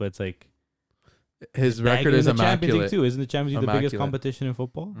tax. But it's like His bagging record in is the Champions League immaculate. too. Isn't the Champions League the biggest Immaculate. competition in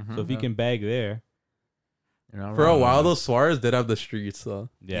football? Mhm. So if he Yeah. can bag there, You're not For a wrong. while, though, Suarez did have the streets, though.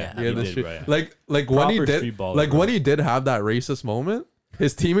 yeah, Yeah, He had the did, street. bro, yeah. Like when he Proper did, street baller, like bro. when he did have that racist moment,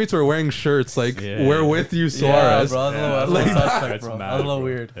 his teammates were wearing shirts like Yeah. "We're with you, Yeah, Suarez." bro. That's a little, Yeah, that's a little like, suspect, That's bro. mad, That's a little bro.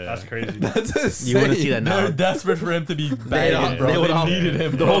 weird. Yeah. That's crazy. That's insane. You wouldn't see that now. They're desperate for him to be They, bad, Yeah. bro. they would They all, needed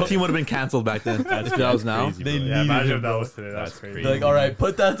him. The bro. whole team would have been canceled back then. That's if that was now. crazy, They bro. need Yeah, imagine him, if that bro. was today. That's That's crazy. crazy. Like, all right,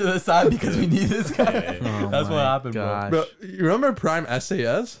 put that to the side because we need this guy. Yeah, yeah. That's what my happened, bro. gosh. Bro, you remember prime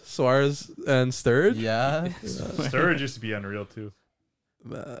SAS, Suarez and Sturridge? Yeah. Sturridge used to be unreal too.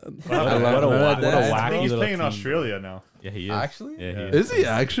 Man. What a, I love- what a, I wa- love what a that. I think wacky he's little playing in team. Australia now. Yeah, he is. Actually? Yeah, he Yeah. is. Is he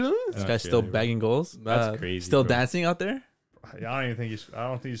actually? This guy's still bagging goals. That's Man. crazy. Still bro. dancing out there. Yeah, I don't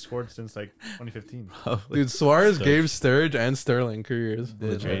think he's scored since like 2015. Dude, Suarez Sturridge. gave Sturridge and Sterling careers.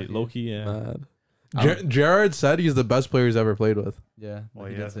 Did, Right, Loki. Yeah. Mad. Um, Gerard said he's the best player he's ever played with. Yeah. Well,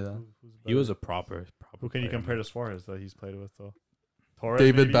 he yeah. did say that. He was a proper. Who can you player, compare man. to Suarez that he's played with though? Torres,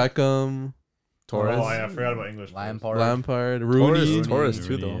 David maybe? Beckham, Torres. Oh, yeah, I forgot about English. players. Lampard. Lampard, Torres, Rooney. Torres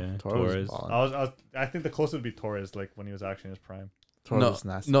too, Rooney, though. yeah. Torres. Torres. Torres. I think the closest would be Torres, like when he was actually in his prime. No, was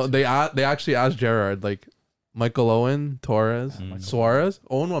nasty. no, they actually asked Gerard like Michael Owen, Torres, Mm. Suarez.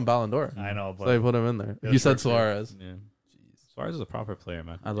 Owen won Ballon d'Or, I know, so they but put him in there. Yeah, He said sure. Suarez. Yeah. Suarez is a proper player,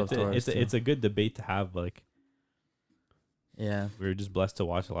 man. I love it's Torres, too. It's a good debate to have, but like Yeah. we were just blessed to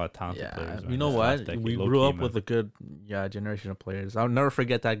watch a lot of talented Yeah. players. man, You know this last what? decade, We low-key, grew up man. with a good generation of players. I'll never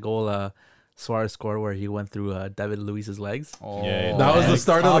forget that goal Suarez scored where he went through David Luiz's legs. Oh, Yeah, That was the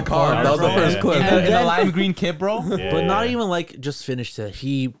start of the top car. That was the bro. first Yeah. clip. In the lime green kit, bro. Yeah, But not yeah. even like just finished it.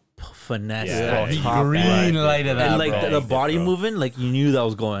 He finessed Yeah, it. he Top green end. lighted that, And like bro. the body Bro. movement, like you knew that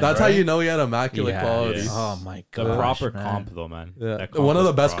was going. That's how right? you know he had immaculate Yeah. quality. Yeah. Oh my The god. proper comp though, man. Yeah. That comp One of was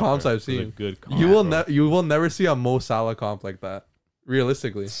the best proper. comps I've It was a seen. good comp. You will bro. you will never see a Mo Salah comp like that.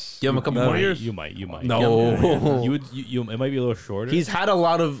 Realistically, Give him a couple No. more years. You might. No. You would. You. It might be a little shorter. He's had a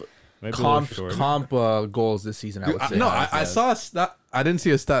lot of Might be a little shorter. comp goals this season. I Dude, would say. no, I saw a stat. I didn't see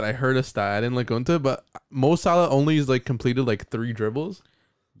a stat. I heard a stat. I didn't look into it, but Mo Salah only is like completed like 3 dribbles.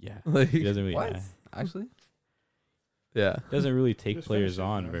 Yeah. Like, He doesn't really. What? Yeah. Actually? yeah. Doesn't really take Just players finishing,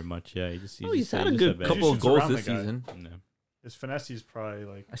 on man. very much. Yeah. He's had a just good bad- couple of shoots goals around this the guy. season. Yeah. his finesse is probably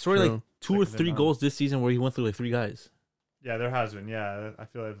like. I saw like True. 2 or Second 3 in goals this season where he went through like 3 guys. Yeah, there has been. Yeah, I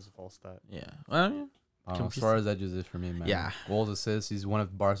feel like it's a false stat. Yeah. Well, Suarez edges it for me, man. Yeah. Goals, assists. He's one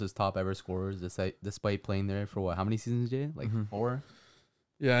of Barca's top ever scorers, despite playing there for what? How many seasons, Jay? Like Mhm. 4?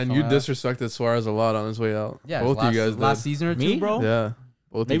 Yeah, and Oh, you yeah. disrespected Suarez a lot on his way out. Yeah. Both last, you guys last did. season or Me? two, bro. Yeah.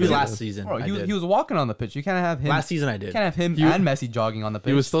 Both Maybe of them last did. season. Bro, I he was, did. he was walking on the pitch. You can't have him. Last season I You did. can't have him He- and Messi jogging on the pitch.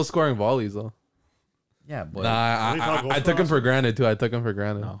 He was still scoring volleys though. yeah, but Nah, What do you call goal I took scorer him for granted too. I took him for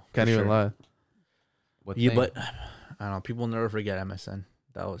granted. No, Can't for even sure. lie. what Yeah, thing? but I don't know. People never forget MSN.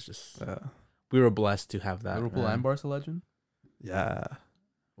 That was just Yeah. we were blessed to have that. Liverpool man. and Barca legend. Yeah.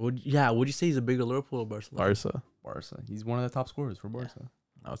 Would you say he's a bigger Liverpool or Barcelona? Barca. Barca. He's one of the top scorers for Barca.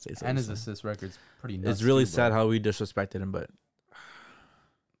 I would say so. And his assist record's pretty nuts. It's really too, sad bro. how we disrespected him, but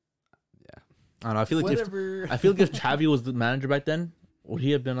Yeah. I don't know. I feel like if Xavi was the manager back then, would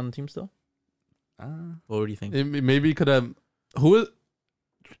he have been on the team still? What would you think? Maybe he could have.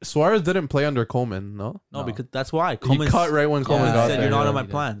 Suarez didn't play under Coleman, no? No, No. because that's why He Coleman cut right when Coleman Yeah, got said there. you're not yeah. on my He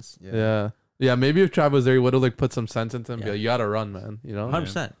did. plans. Yeah, maybe if Trav was there, he would have like put some sense into him. Be Yeah. like, you gotta run, man. You know.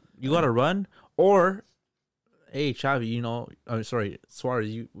 100%. You got to run, or hey, Xavi, I'm sorry, Suarez,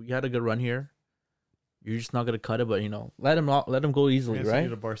 you had a good run here. You're just not gonna cut it, but let him go easily, We're gonna send you right?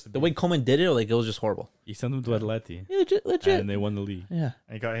 to Barca The B. way Coleman did it, like it was just horrible. He sent them to Atleti, Yeah, legit. and they won the league. Yeah,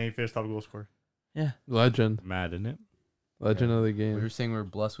 and he finished top goal scorer. Legend, Mad, isn't it? legend of the We game. were saying we're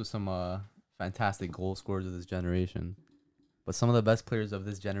blessed with some fantastic goal scorers of this generation, but some of the best players of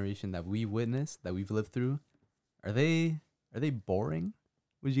this generation that we witnessed, that we've lived through, are they boring?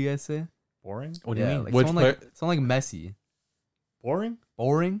 Would you guys say? Boring? what do you mean? Like Which someone like Messi. Boring?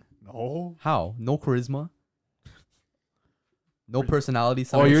 Boring? No. How? No charisma. No personality.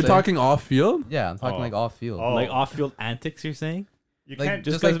 some Oh, would you're say. talking off field? Yeah, I'm talking Oh. like off field. Oh. Like off-field antics, you're saying? You Like can't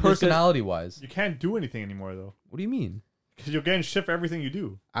just 'cause- like just 'cause- personality wise. you can't do anything anymore though, What do you mean? because you're getting shit for everything you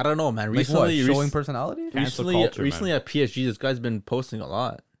do. I don't know, man. Like what? Recently, Showing personality? Cancel recently, culture, recently man. at PSG, this guy's been posting a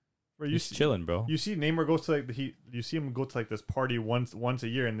lot. Where you He's see, chilling, bro. you see Neymar go to you see him go to like this party once a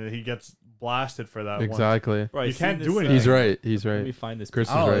year, and then he gets blasted for that. Exactly. Bro, I You seen can't this, do anything. He's right. He's Let me right. find this. Chris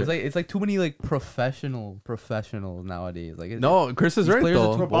I don't know. right. It's like too many like professionals nowadays. Like No, Chris is These right players are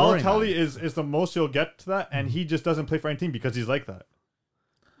though. too Bro, boring, Balotelli man. is the most you'll get to that, and he just doesn't play for any team because he's like that.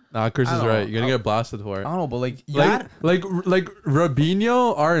 Nah, Chris I is don't right. know. You're gonna get blasted for I it. don't know, but like Like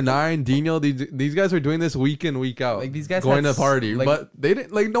Robinho, R9, Dino, these guys were doing this week in, week out. Like, these guys going had to party, like- but they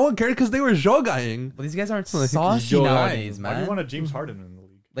didn't. Like no one cared because they were jogging. but these guys aren't Like, saucy Joe nowadays, Why do you man. want a James Harden in the league?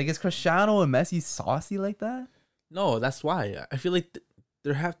 Like is Cristiano and Messi saucy like that? No, that's why I feel like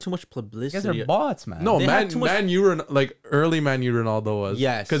they have too much These guys publicity. are bots, man. No, They had too much- Man U, like early Man U Ronaldo was.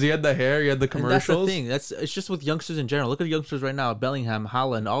 Yes. because he had the hair, he had the And that's the commercials. thing. It's just with youngsters in general. Look at the youngsters right now: Bellingham,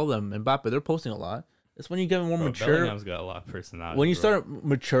 Haaland, all of them, Mbappe. They're posting a lot. It's when you get more Bro, mature. Bellingham's got a lot of personality. When you bro. start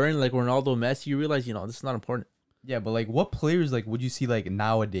maturing, like Ronaldo, Messi, you realize this is not important. Yeah, but like what players like would you see like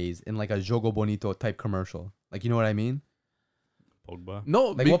nowadays in like a Jogo Bonito type commercial? Like you know what I mean? Pogba. No,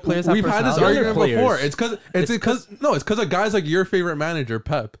 Like, what players have we've had this personality? argument Other before. players. It's because of guys like your favorite manager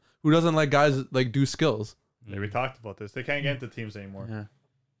Pep, who doesn't let guys like do skills. Yeah, we talked about this. They can't get into teams anymore. Yeah.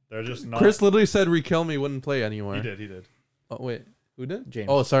 They're just not. Chris literally said Riquelme wouldn't play anymore. he did. Oh wait, who did? James.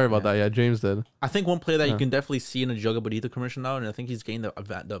 Oh, sorry about Yeah. that. Yeah, James did. I think one player that you Yeah. can definitely see in a Joga Bonito commercial now, and I think he's gained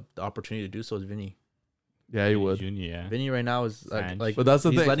the opportunity to do so is Vinny. Yeah, he would. Junior, yeah. Vinny right now is Sanch. like But that's the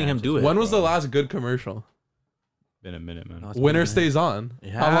he's thing. letting him do it. When was the last good commercial? Been a minute, man. No, it's Winner been a stays on.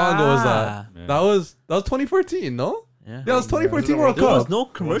 minute. How long ago was that? Yeah. That was 2014. No, Yeah. yeah, it was 2014 World There was Cup. no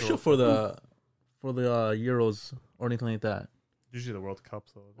commercial for the Euros or anything like that. Usually the World Cup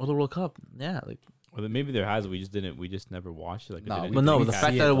though. Or the World Cup. Yeah, like Well, then maybe there has. We just never watched it. Like, No, it didn't but no, we the see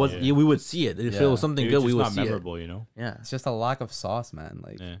fact it, that it was though. we would see it. If it Yeah. was something Maybe good, it's we just would not see memorable, you know. it. Yeah. It's just a lack of sauce, man.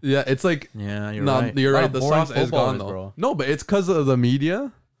 Like Yeah. Yeah, it's like Yeah, you're no, right. you're A lot right. of The boring sauce is footballers, gone though. bro. No, but it's because of the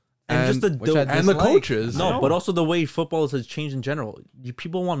media And just the Which I and the dislike. coaches. no, but also the way football has changed in general.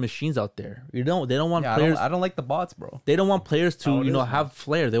 People want machines out there. They don't want yeah, players. I don't like the bots, bro. They don't want players to How it is, man. have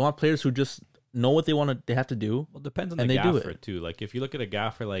flair. They want players who just know what they have to do. Well, it depends on And the they do gaffer too. Like if you look at a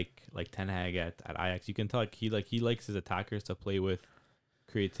gaffer like Ten Hag at Ajax, you can tell like he likes his attackers to play with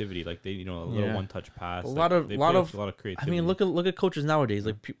creativity. Like they a little Yeah. one touch pass. A Like, lot of- they lot play of- with a lot of I creativity. mean, look at coaches nowadays.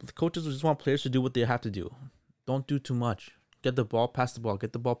 Like the coaches just want players to do what they have to do. Don't do too much. Get the ball, pass the ball.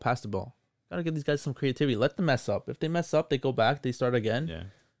 Get the ball, pass the ball. Gotta give these guys some creativity. Let them mess up. If they mess up, they go back. They start again. Yeah.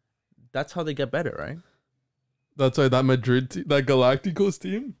 That's how they get better, right? That's why that that Galacticos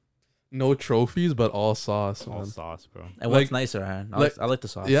team, no trophies, but all sauce, All man. sauce, bro. And Like- what's nicer, man? like- I like the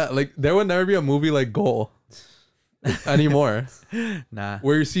sauce. Yeah, like there would never be a movie like Goal anymore, Nah.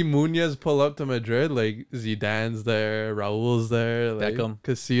 where you see Munoz pull up to Madrid, like Zidane's there, Raul's there, like Beckham.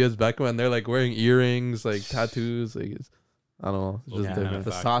 Casillas, Beckham, and they're like wearing earrings, like tattoos, like I don't know, it's just Yeah. different.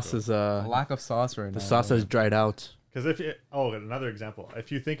 The Facts, sauce bro. is A lack of sauce right now. the sauce has dried out. Because another example,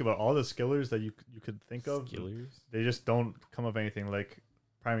 if you think about all the skillers that you could think of, Killers. they just don't come of anything. Like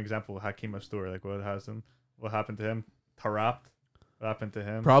prime example, Hakim Astur. Like what happened to him? Tarapt. What happened to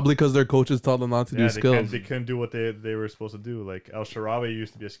him? Probably because their coaches tell them not to do skills. They couldn't do what they were supposed to do. Like El Shaarawy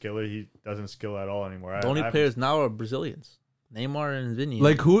used to be a skiller. He doesn't skill at all anymore. The only players now are Brazilians. Neymar and Vini.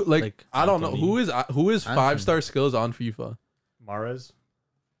 Like who? Like, Like I don't know Anthony. who is Anthony. 5-star skills on FIFA. Mahrez.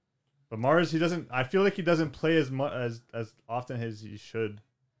 But Mahrez, he doesn't. I feel like he doesn't play as much as often as he should.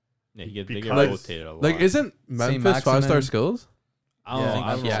 Yeah, they get Because- rotated a lot. Like, isn't Memphis 5-star Maximin. skills? I don't know.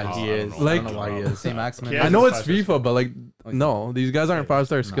 I don't Yeah, know. he I don't is. know. I Like- don't know why he is. Same Maximin. Yeah, I know it's 5-star FIFA, but like, no, these guys aren't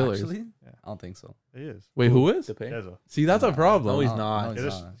 5-star No, skillers. actually, Yeah. I don't think so. He is. Wait, who is? Depay? Chiesa. See, that's a No, problem. No, he's No, not. no, He, he's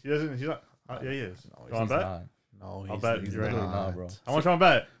just, not. he doesn't. He's not. Yeah, he is. No, You want to bet? Not. No, I'll he's, bet he's you right not. now, bro. How much you want to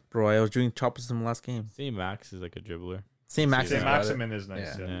bet? Bro, I was doing choppers in the last game. Same Max is like a dribbler. Same Max. Say is Yeah. about it. Maximin is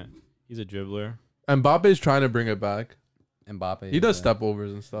nice. Yeah. Yeah. Yeah, he's a dribbler. Mbappe's trying to bring it back. Mbappe. He does yeah. step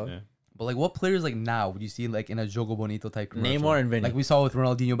overs and stuff. Yeah. But like, what players like now would you see like in a Jogo Bonito type commercial? Neymar and Vini. Like we saw with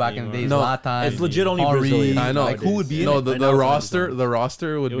Ronaldinho back in the Neymar. days. No, Zlatan, It's legit only Henry, Brazilian. I know. Like who would be in No, it? the Right now,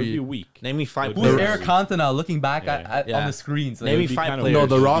 roster would It would be be. weak. Name me 5 Who's Who's players. Eric Cantona looking back Yeah. at Yeah. on the screens? Like, Name me It'd be 5 kinda players. No, weird.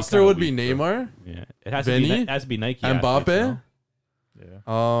 the It'd be roster kinda would be weak, bro. Neymar, Yeah, it has to Vinny, be. It has to be Nike. athletes, Mbappe,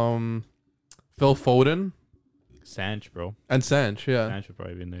 Yeah. Phil Foden, Sanch, bro. and Sanch. Yeah. Sanch would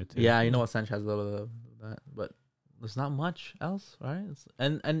probably be in there too. Yeah, you know what Sanchez has a little of that, but there's not much else, right?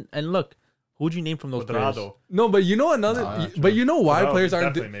 And look, who'd you name from those players? Quadrado. No, but you know another. Nah, But you know why Well, players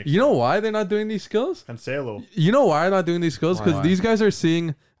aren't. definitely makes You know why they're not doing these skills? Cancelo. You know why they're not doing these skills? Why? Because these guys are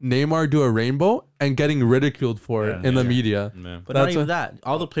seeing Neymar do a rainbow and getting ridiculed for it Yeah. in the Yeah. media. Yeah. But not That's even a- that.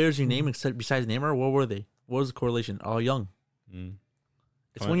 All the players you name except besides Neymar, what were they? What was the correlation? All young. Mm.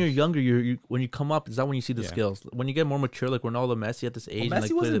 It's when you're younger, you when you come up, is that when you see the Yeah. skills? When you get more mature, like Ronaldo, Messi at this age, Well, and, Messi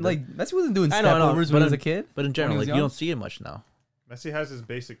like, wasn't play the- like Messi wasn't doing I step know, I know, overs but when he was in- a kid. but in general, he like was you young. don't see it much now. Messi has his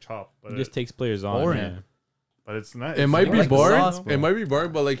basic chop, but He just takes players on. boring. Yeah. but it's not. It might like be the boring. sauce, bro. It might be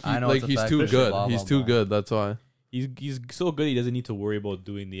boring, but like I know it's a he's fact. too Fisher, good. blah, He's blah, too blah. good. That's why. He's so good he doesn't need to worry about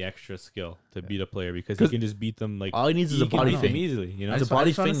doing the extra skill to beat a player because he 'Cause- can just beat them like All he needs is he a can body beat them thing. easily. You know, I It's just, a body I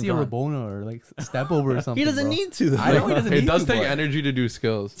just want to thing see a gone. Rabona or like step over or something. He doesn't bro. need to. I know he doesn't It need does to, take but- energy to do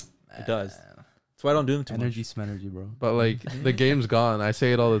skills, It does. That's why I don't do them too Energy, smenergy, bro. but like the game's gone. I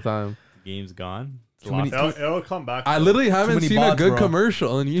say it all the time. game's gone. It's Too many- lost. It'll come back. I though. literally haven't many seen a bots, good bro.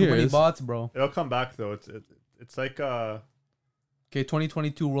 commercial in Too many years. bots, bro. It'll come back though. It's like Okay,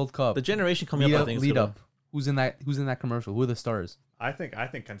 2022 World Cup. The generation coming lead up, I up, think, is lead gonna- up. Who's in that commercial? Who are the stars? I think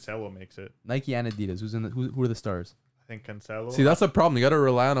Cancelo makes it. Nike and Adidas. Who are the stars? I think Cancelo. See, that's the problem. You got to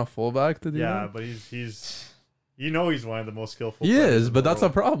rely on a fullback to do yeah, that. but he's he's one of the most skillful. He players is, in but the that's a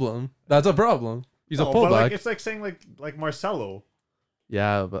world. problem. That's a problem. He's a No, but, fullback. like, it's like saying like Marcelo.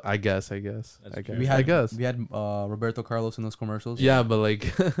 Yeah, but I guess. That's I true. guess. I guess. we had Roberto Carlos in those commercials. Yeah, but like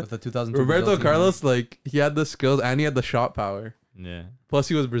With the 2002 Roberto Brazil team. Carlos, like he had the skills and he had the shot power. Yeah. Plus,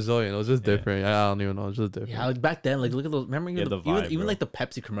 he was Brazilian. It was just Yeah. different. I don't even know. It was just different. Yeah, like back then, like look at those. Remember Yeah, the, the vibe, even bro. like the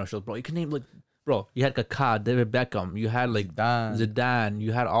Pepsi commercials, bro. You can name like, bro. You had Kaká, David Beckham. You had like Zidane. Zidane.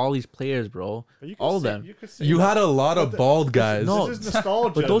 You had all these players, bro. But you could All of say- them. You, could say You that. had a lot of But bald guys. No, This is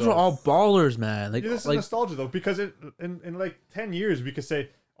nostalgia. But those though. were all ballers, man. Like, Yeah, this is like nostalgia though, because in like 10 years we could say,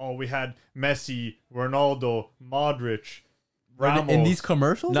 oh, we had Messi, Ronaldo, Modric, Ramos. in these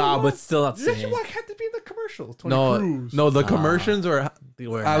commercials. nah, bro? but still not the Yeah, same. why can't they be in the commercial? Tony No, Cruz. no, the commercials were They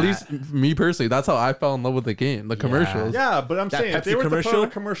were at not. least me personally. That's how I fell in love with the game. The commercials. Yeah, but I'm That saying if they Pepsi were to put commercial? on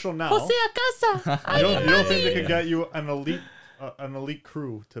a commercial now, you don't think they could get you an elite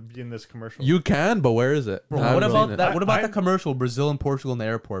crew to be in this commercial? You can, but where is it? Bro, I what haven't seen about it. that? What about I- the commercial Brazil and Portugal in the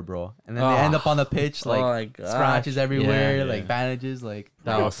airport, bro? And then they end up on the pitch like Oh my gosh. scratches everywhere, Yeah, like yeah. bandages, like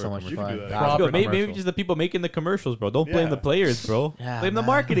That You was could so much do fun. that. That Proper was a Maybe commercial. just the people making the commercials, bro. Don't blame Yeah. the players, bro. Yeah, blame the man.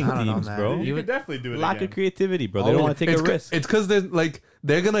 marketing I don't know, teams, man. bro. You could definitely do it Lack again. of creativity, bro. They don't want to take it's a risk. It's because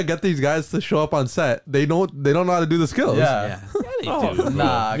they're gonna get these guys to show up on set. They don't know how to do the skills. yeah. Yeah, they do, bro.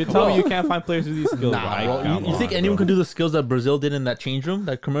 nah, You come tell me on. you can't find players with these skills. Nah, bro. bro. Come You think on, anyone bro. can do the skills that Brazil did in that change room,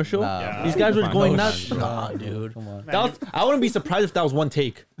 that commercial? Nah, Yeah. These guys were No going chance. nuts. Nah, dude. Come on. Man, That was, I wouldn't be surprised if that was one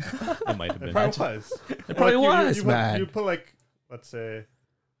take. It might have it been. probably was. It probably was, you man. You put like, let's say,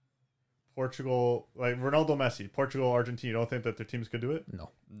 Portugal, like Ronaldo, Messi, Portugal, Argentina. You don't think that their teams could do it? No.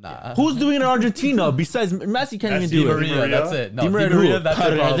 Nah. Who's doing it in Argentina besides Messi? Can't even Messi, do Di it. Maria. Maria, that's it. No, Di Di Maria, Maria, that's it.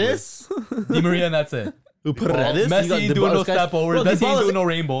 probably. Paredes? Di Maria, and that's it. Who Paredes? Messi You got ain't doing no Dybala's guys- step overs. Bro, Messi ain't Dybala's- doing no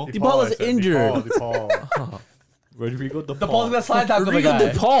rainbow. Dybala's I said. injured. DePaul. Rodrigo The ball's gonna slide tackle the Rodrigo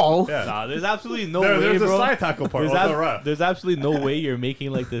guy. De Paul. Yeah. Nah, there's absolutely no There- way, there's bro. a slide tackle part. There's, Oh, the ref. there's absolutely no way you're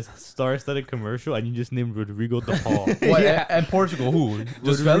making like this star-studded commercial and you just named Rodrigo De Paul. What? Yeah. And Portugal, who?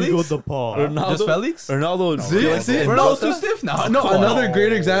 Just Rodrigo Felix? De Paul. Ronaldo. Just Felix? Ronaldo. See? Ronaldo's too stiff now. No, Come on. another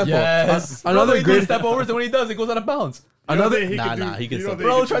great example. Yes. Another Ronaldo ain't doing great. step overs, and when he does, it goes out of bounds. Another Nah, he can still do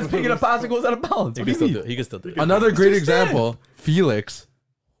Ronaldo tries to pick it up pass, it goes out of bounds. He What can do you still mean? do it. He can still do it. Another great example. Felix,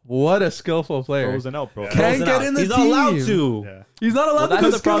 what a skillful player. Frozen out, bro. Yeah. Can't Frozen get out. in the He's not allowed team. to. Yeah. He's not allowed Well, to that's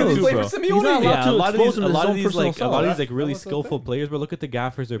do the problem skills. too, Play bro. for He's not Simeone. allowed Yeah, to a lot of expose these, him a to his lot own of these, personal like, a self. lot of That- these, like, really that was the skillful thing. players. But look at the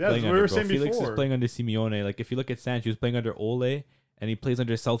gaffers they're Yeah, playing that's what we under, were bro. saying Felix is before. playing under Simeone. Like, if you look at Sanch, he was playing under Ole, and he plays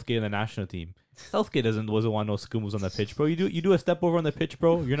under Southgate in the national team. Southgate doesn't want no scoomers on the pitch, bro. You do a step over on the pitch,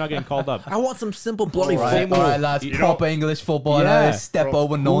 bro. You're not getting called up. I want some simple bloody All right, football. lads. You Proper know- English football. Yeah. Step Bro,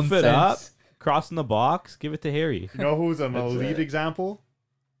 over Hoof it up, nonsense. cross in the box, give it to Harry. You know who's an That's elite it. example?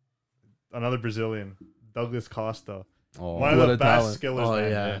 Another Brazilian, Douglas Costa. Oh, One of what the a best talent. skillers, Oh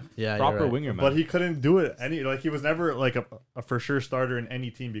man. yeah, yeah. Proper you're right. winger, man. But he couldn't do it he was never like a for sure starter in any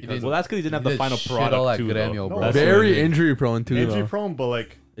team because didn't- Well, that's because he didn't have He the did final shit all product at too. Grêmio, Though. bro. That's what Very it is. injury prone too. injury Though. prone, but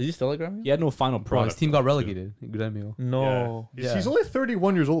like Is he still at Grammy? He had no final Bro, product. his team got too. relegated. Grêmio. No. yeah. He's only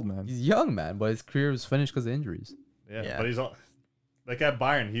 31 years old, man. He's young, man, but his career was finished because of injuries. Yeah, Yeah. but he's like at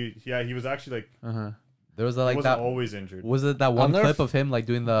Bayern. He was actually like Uh huh. There was he like wasn't that. always injured. Was it that one never clip of him like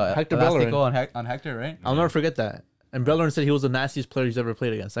doing the Hector Elastico Bellerin. on Hector, right? I'll never forget that. And Bellerin said he was the nastiest player he's ever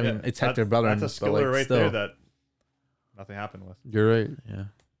played against. I mean, Yeah, it's Hector Bellerin. That's a but, like, skiller right still. there that nothing happened with. You're right. Yeah.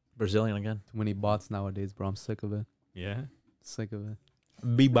 Brazilian again. Too many bots nowadays, bro. I'm sick of it. Yeah. Sick of it.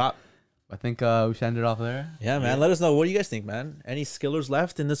 Bebop. I think we should end it off there. Yeah, man. Let us know. What do you guys think, man? Any skillers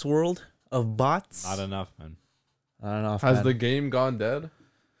left in this world of bots? Not enough, man. I don't know. Has man. the game gone dead?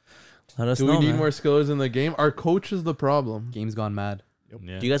 Let us Do know, we need man. more skillers in the game? Our coach is the problem. Game's gone mad.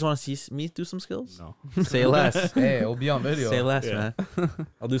 Yeah. Do you guys want to see me do some skills? No. Say less. Hey, it'll be on video. Say less, Yeah. man.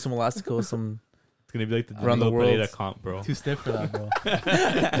 I'll do some elastico, some. It's gonna be like the Around the Danilo world. Pereira comp, bro. Too stiff for that, bro.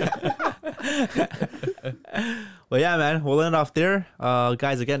 Well, yeah, man. We'll end off there.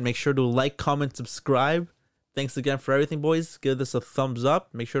 Guys, again, make sure to like, comment, subscribe. Thanks again for everything, boys. Give us a thumbs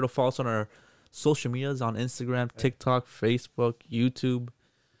up. Make sure to follow us on our social medias on Instagram, TikTok, Facebook, YouTube.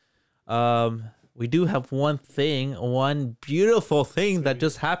 We do have one beautiful thing that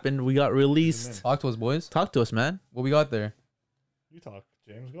just happened. We got released. Talk to us, boys. Talk to us, man. What we got there? You talk,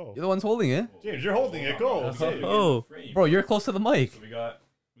 James. Go, You're the ones holding it. James. You're holding it. Go. James. Oh, Bro, you're close to the mic. So we got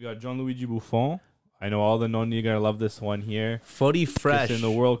Gianluigi Buffon. I know all the Nonni are gonna love this one here. footy fresh. It's in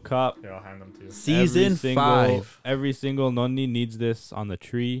the World Cup. Here, I'll hand them to you. Season 5. Every single Nonni needs this on the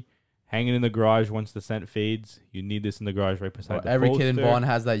tree. Hang it in the garage once the scent fades. You need this in the garage right beside Bro, the every kid in poster. Vaughan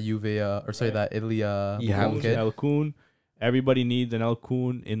has that Juve, that Italy, Yeah, Buffon Elkun, kid. Elkun. Everybody needs an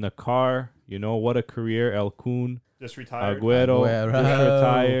Elkun in the car. You know what a career, Elkun. Just retired. Aguero Aguero. just We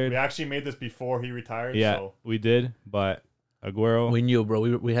retired. actually made this before he retired. Yeah, So we did, but Aguero, We knew, bro.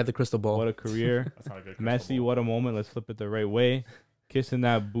 We had the crystal ball. what a career. that's not a good. Messi, crystal ball. what a moment. Let's flip it the right way. Kissing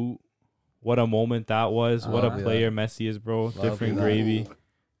that boot. What a moment that was. What a Love player Messi is, bro. Different that. gravy.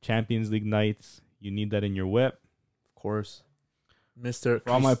 Champions League nights. You need that in your whip. Of course. Mr.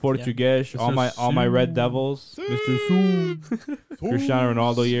 For all my Portuguese, all my Red Devils, Mr. Su, Cristiano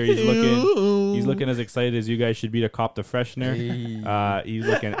Ronaldo here. He's looking as excited as you guys should be to cop the freshener. Hey. He's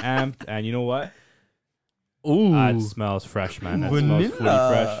looking amped, and you know what? Ooh. That smells fresh, man. That smells fully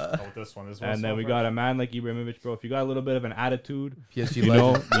fresh. Oh, this one. And then we got a man like Ibrahimovic, bro. If you got a little bit of an attitude, PSG you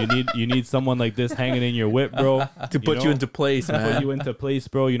know, legend. you need someone like this hanging in your whip, bro. to put you know, into place, Put man. you into place,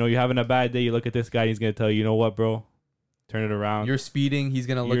 bro. You know, you're having a bad day. You look at this guy, and he's gonna tell you, you know what, bro? Turn it around. You're speeding. He's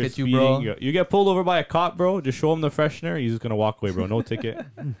gonna look You're at you, speeding, bro. You get pulled over by a cop, bro. Just show him the freshener. He's just gonna walk away, bro. No ticket.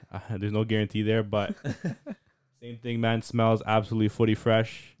 There's no guarantee there, but same thing, man. Smells absolutely footy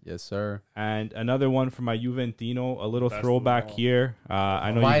fresh. Yes, sir. And another one for my Juventino. A little Best of throwback them all. here.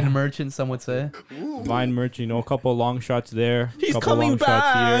 I know Wine merchant, some would say. Vine merch. You know, a couple long shots there. He's couple coming long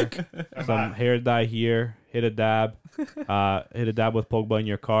back. shots here. Some hair dye here. Hit a dab. Hit a dab with Pogba in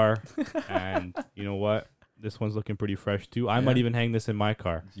your car. And you know what? This one's looking pretty fresh too. I might even hang this in my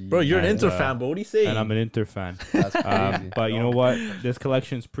car. Bro, you're an And, Inter fan, but what do you say? And I'm an Inter fan. That's crazy. But you know what? This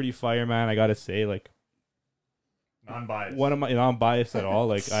collection's pretty fire, man. I gotta say, like, non-biased. one of my, I'm biased at all.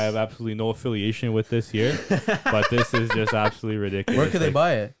 Like, I have absolutely no affiliation with this here, but this is just absolutely ridiculous. Where could they Like,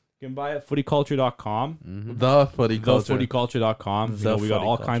 buy it? You can buy it at footyculture.com. Mm-hmm. The footy culture. Thefootyculture.com. You The know, we got Footy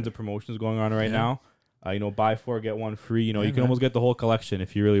all Culture. kinds of promotions going on right Yeah. now. You know, buy 4 get 1 free. You know, Yeah, you can man. almost get the whole collection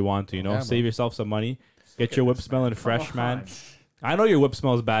if you really want to. You know, Yeah, save bro. yourself some money. Get your whip smelling fresh, man. I know your whip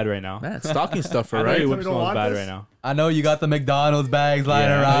smells bad right now. Man, stocking stuffer, I know right? your So whip we don't smells want bad this? right now. I know you got the McDonald's bags lying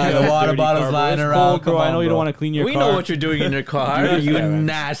Yeah, around, you got the a water dirty bottles car, bro. lying It's around. cold, bro. Come I know on, you don't bro. want to clean your We car. know what you're doing in your car, Yeah, you man.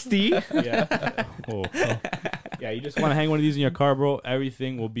 nasty. Yeah. Oh. Yeah, you just want to hang one of these in your car, bro.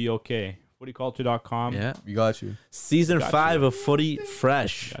 Everything will be okay. Footyculture.com. Yeah. We got you. Season Got 5 of Footy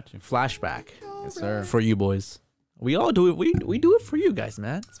Fresh. Got you. Flashback Yes, sir. for you boys. We all do it. We do it for you guys,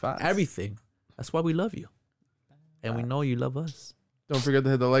 man. It's fast. Everything. That's why we love you. And we know you love us. Don't forget to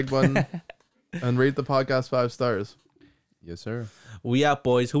hit the like button and rate the podcast 5 stars. Yes, sir. We out,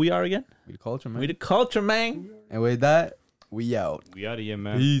 boys. Who we are again? We the culture, man. We the culture, man. And with that, we out. We out of here,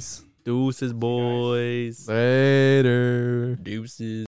 man. Peace. Deuces, boys. Later. Deuces.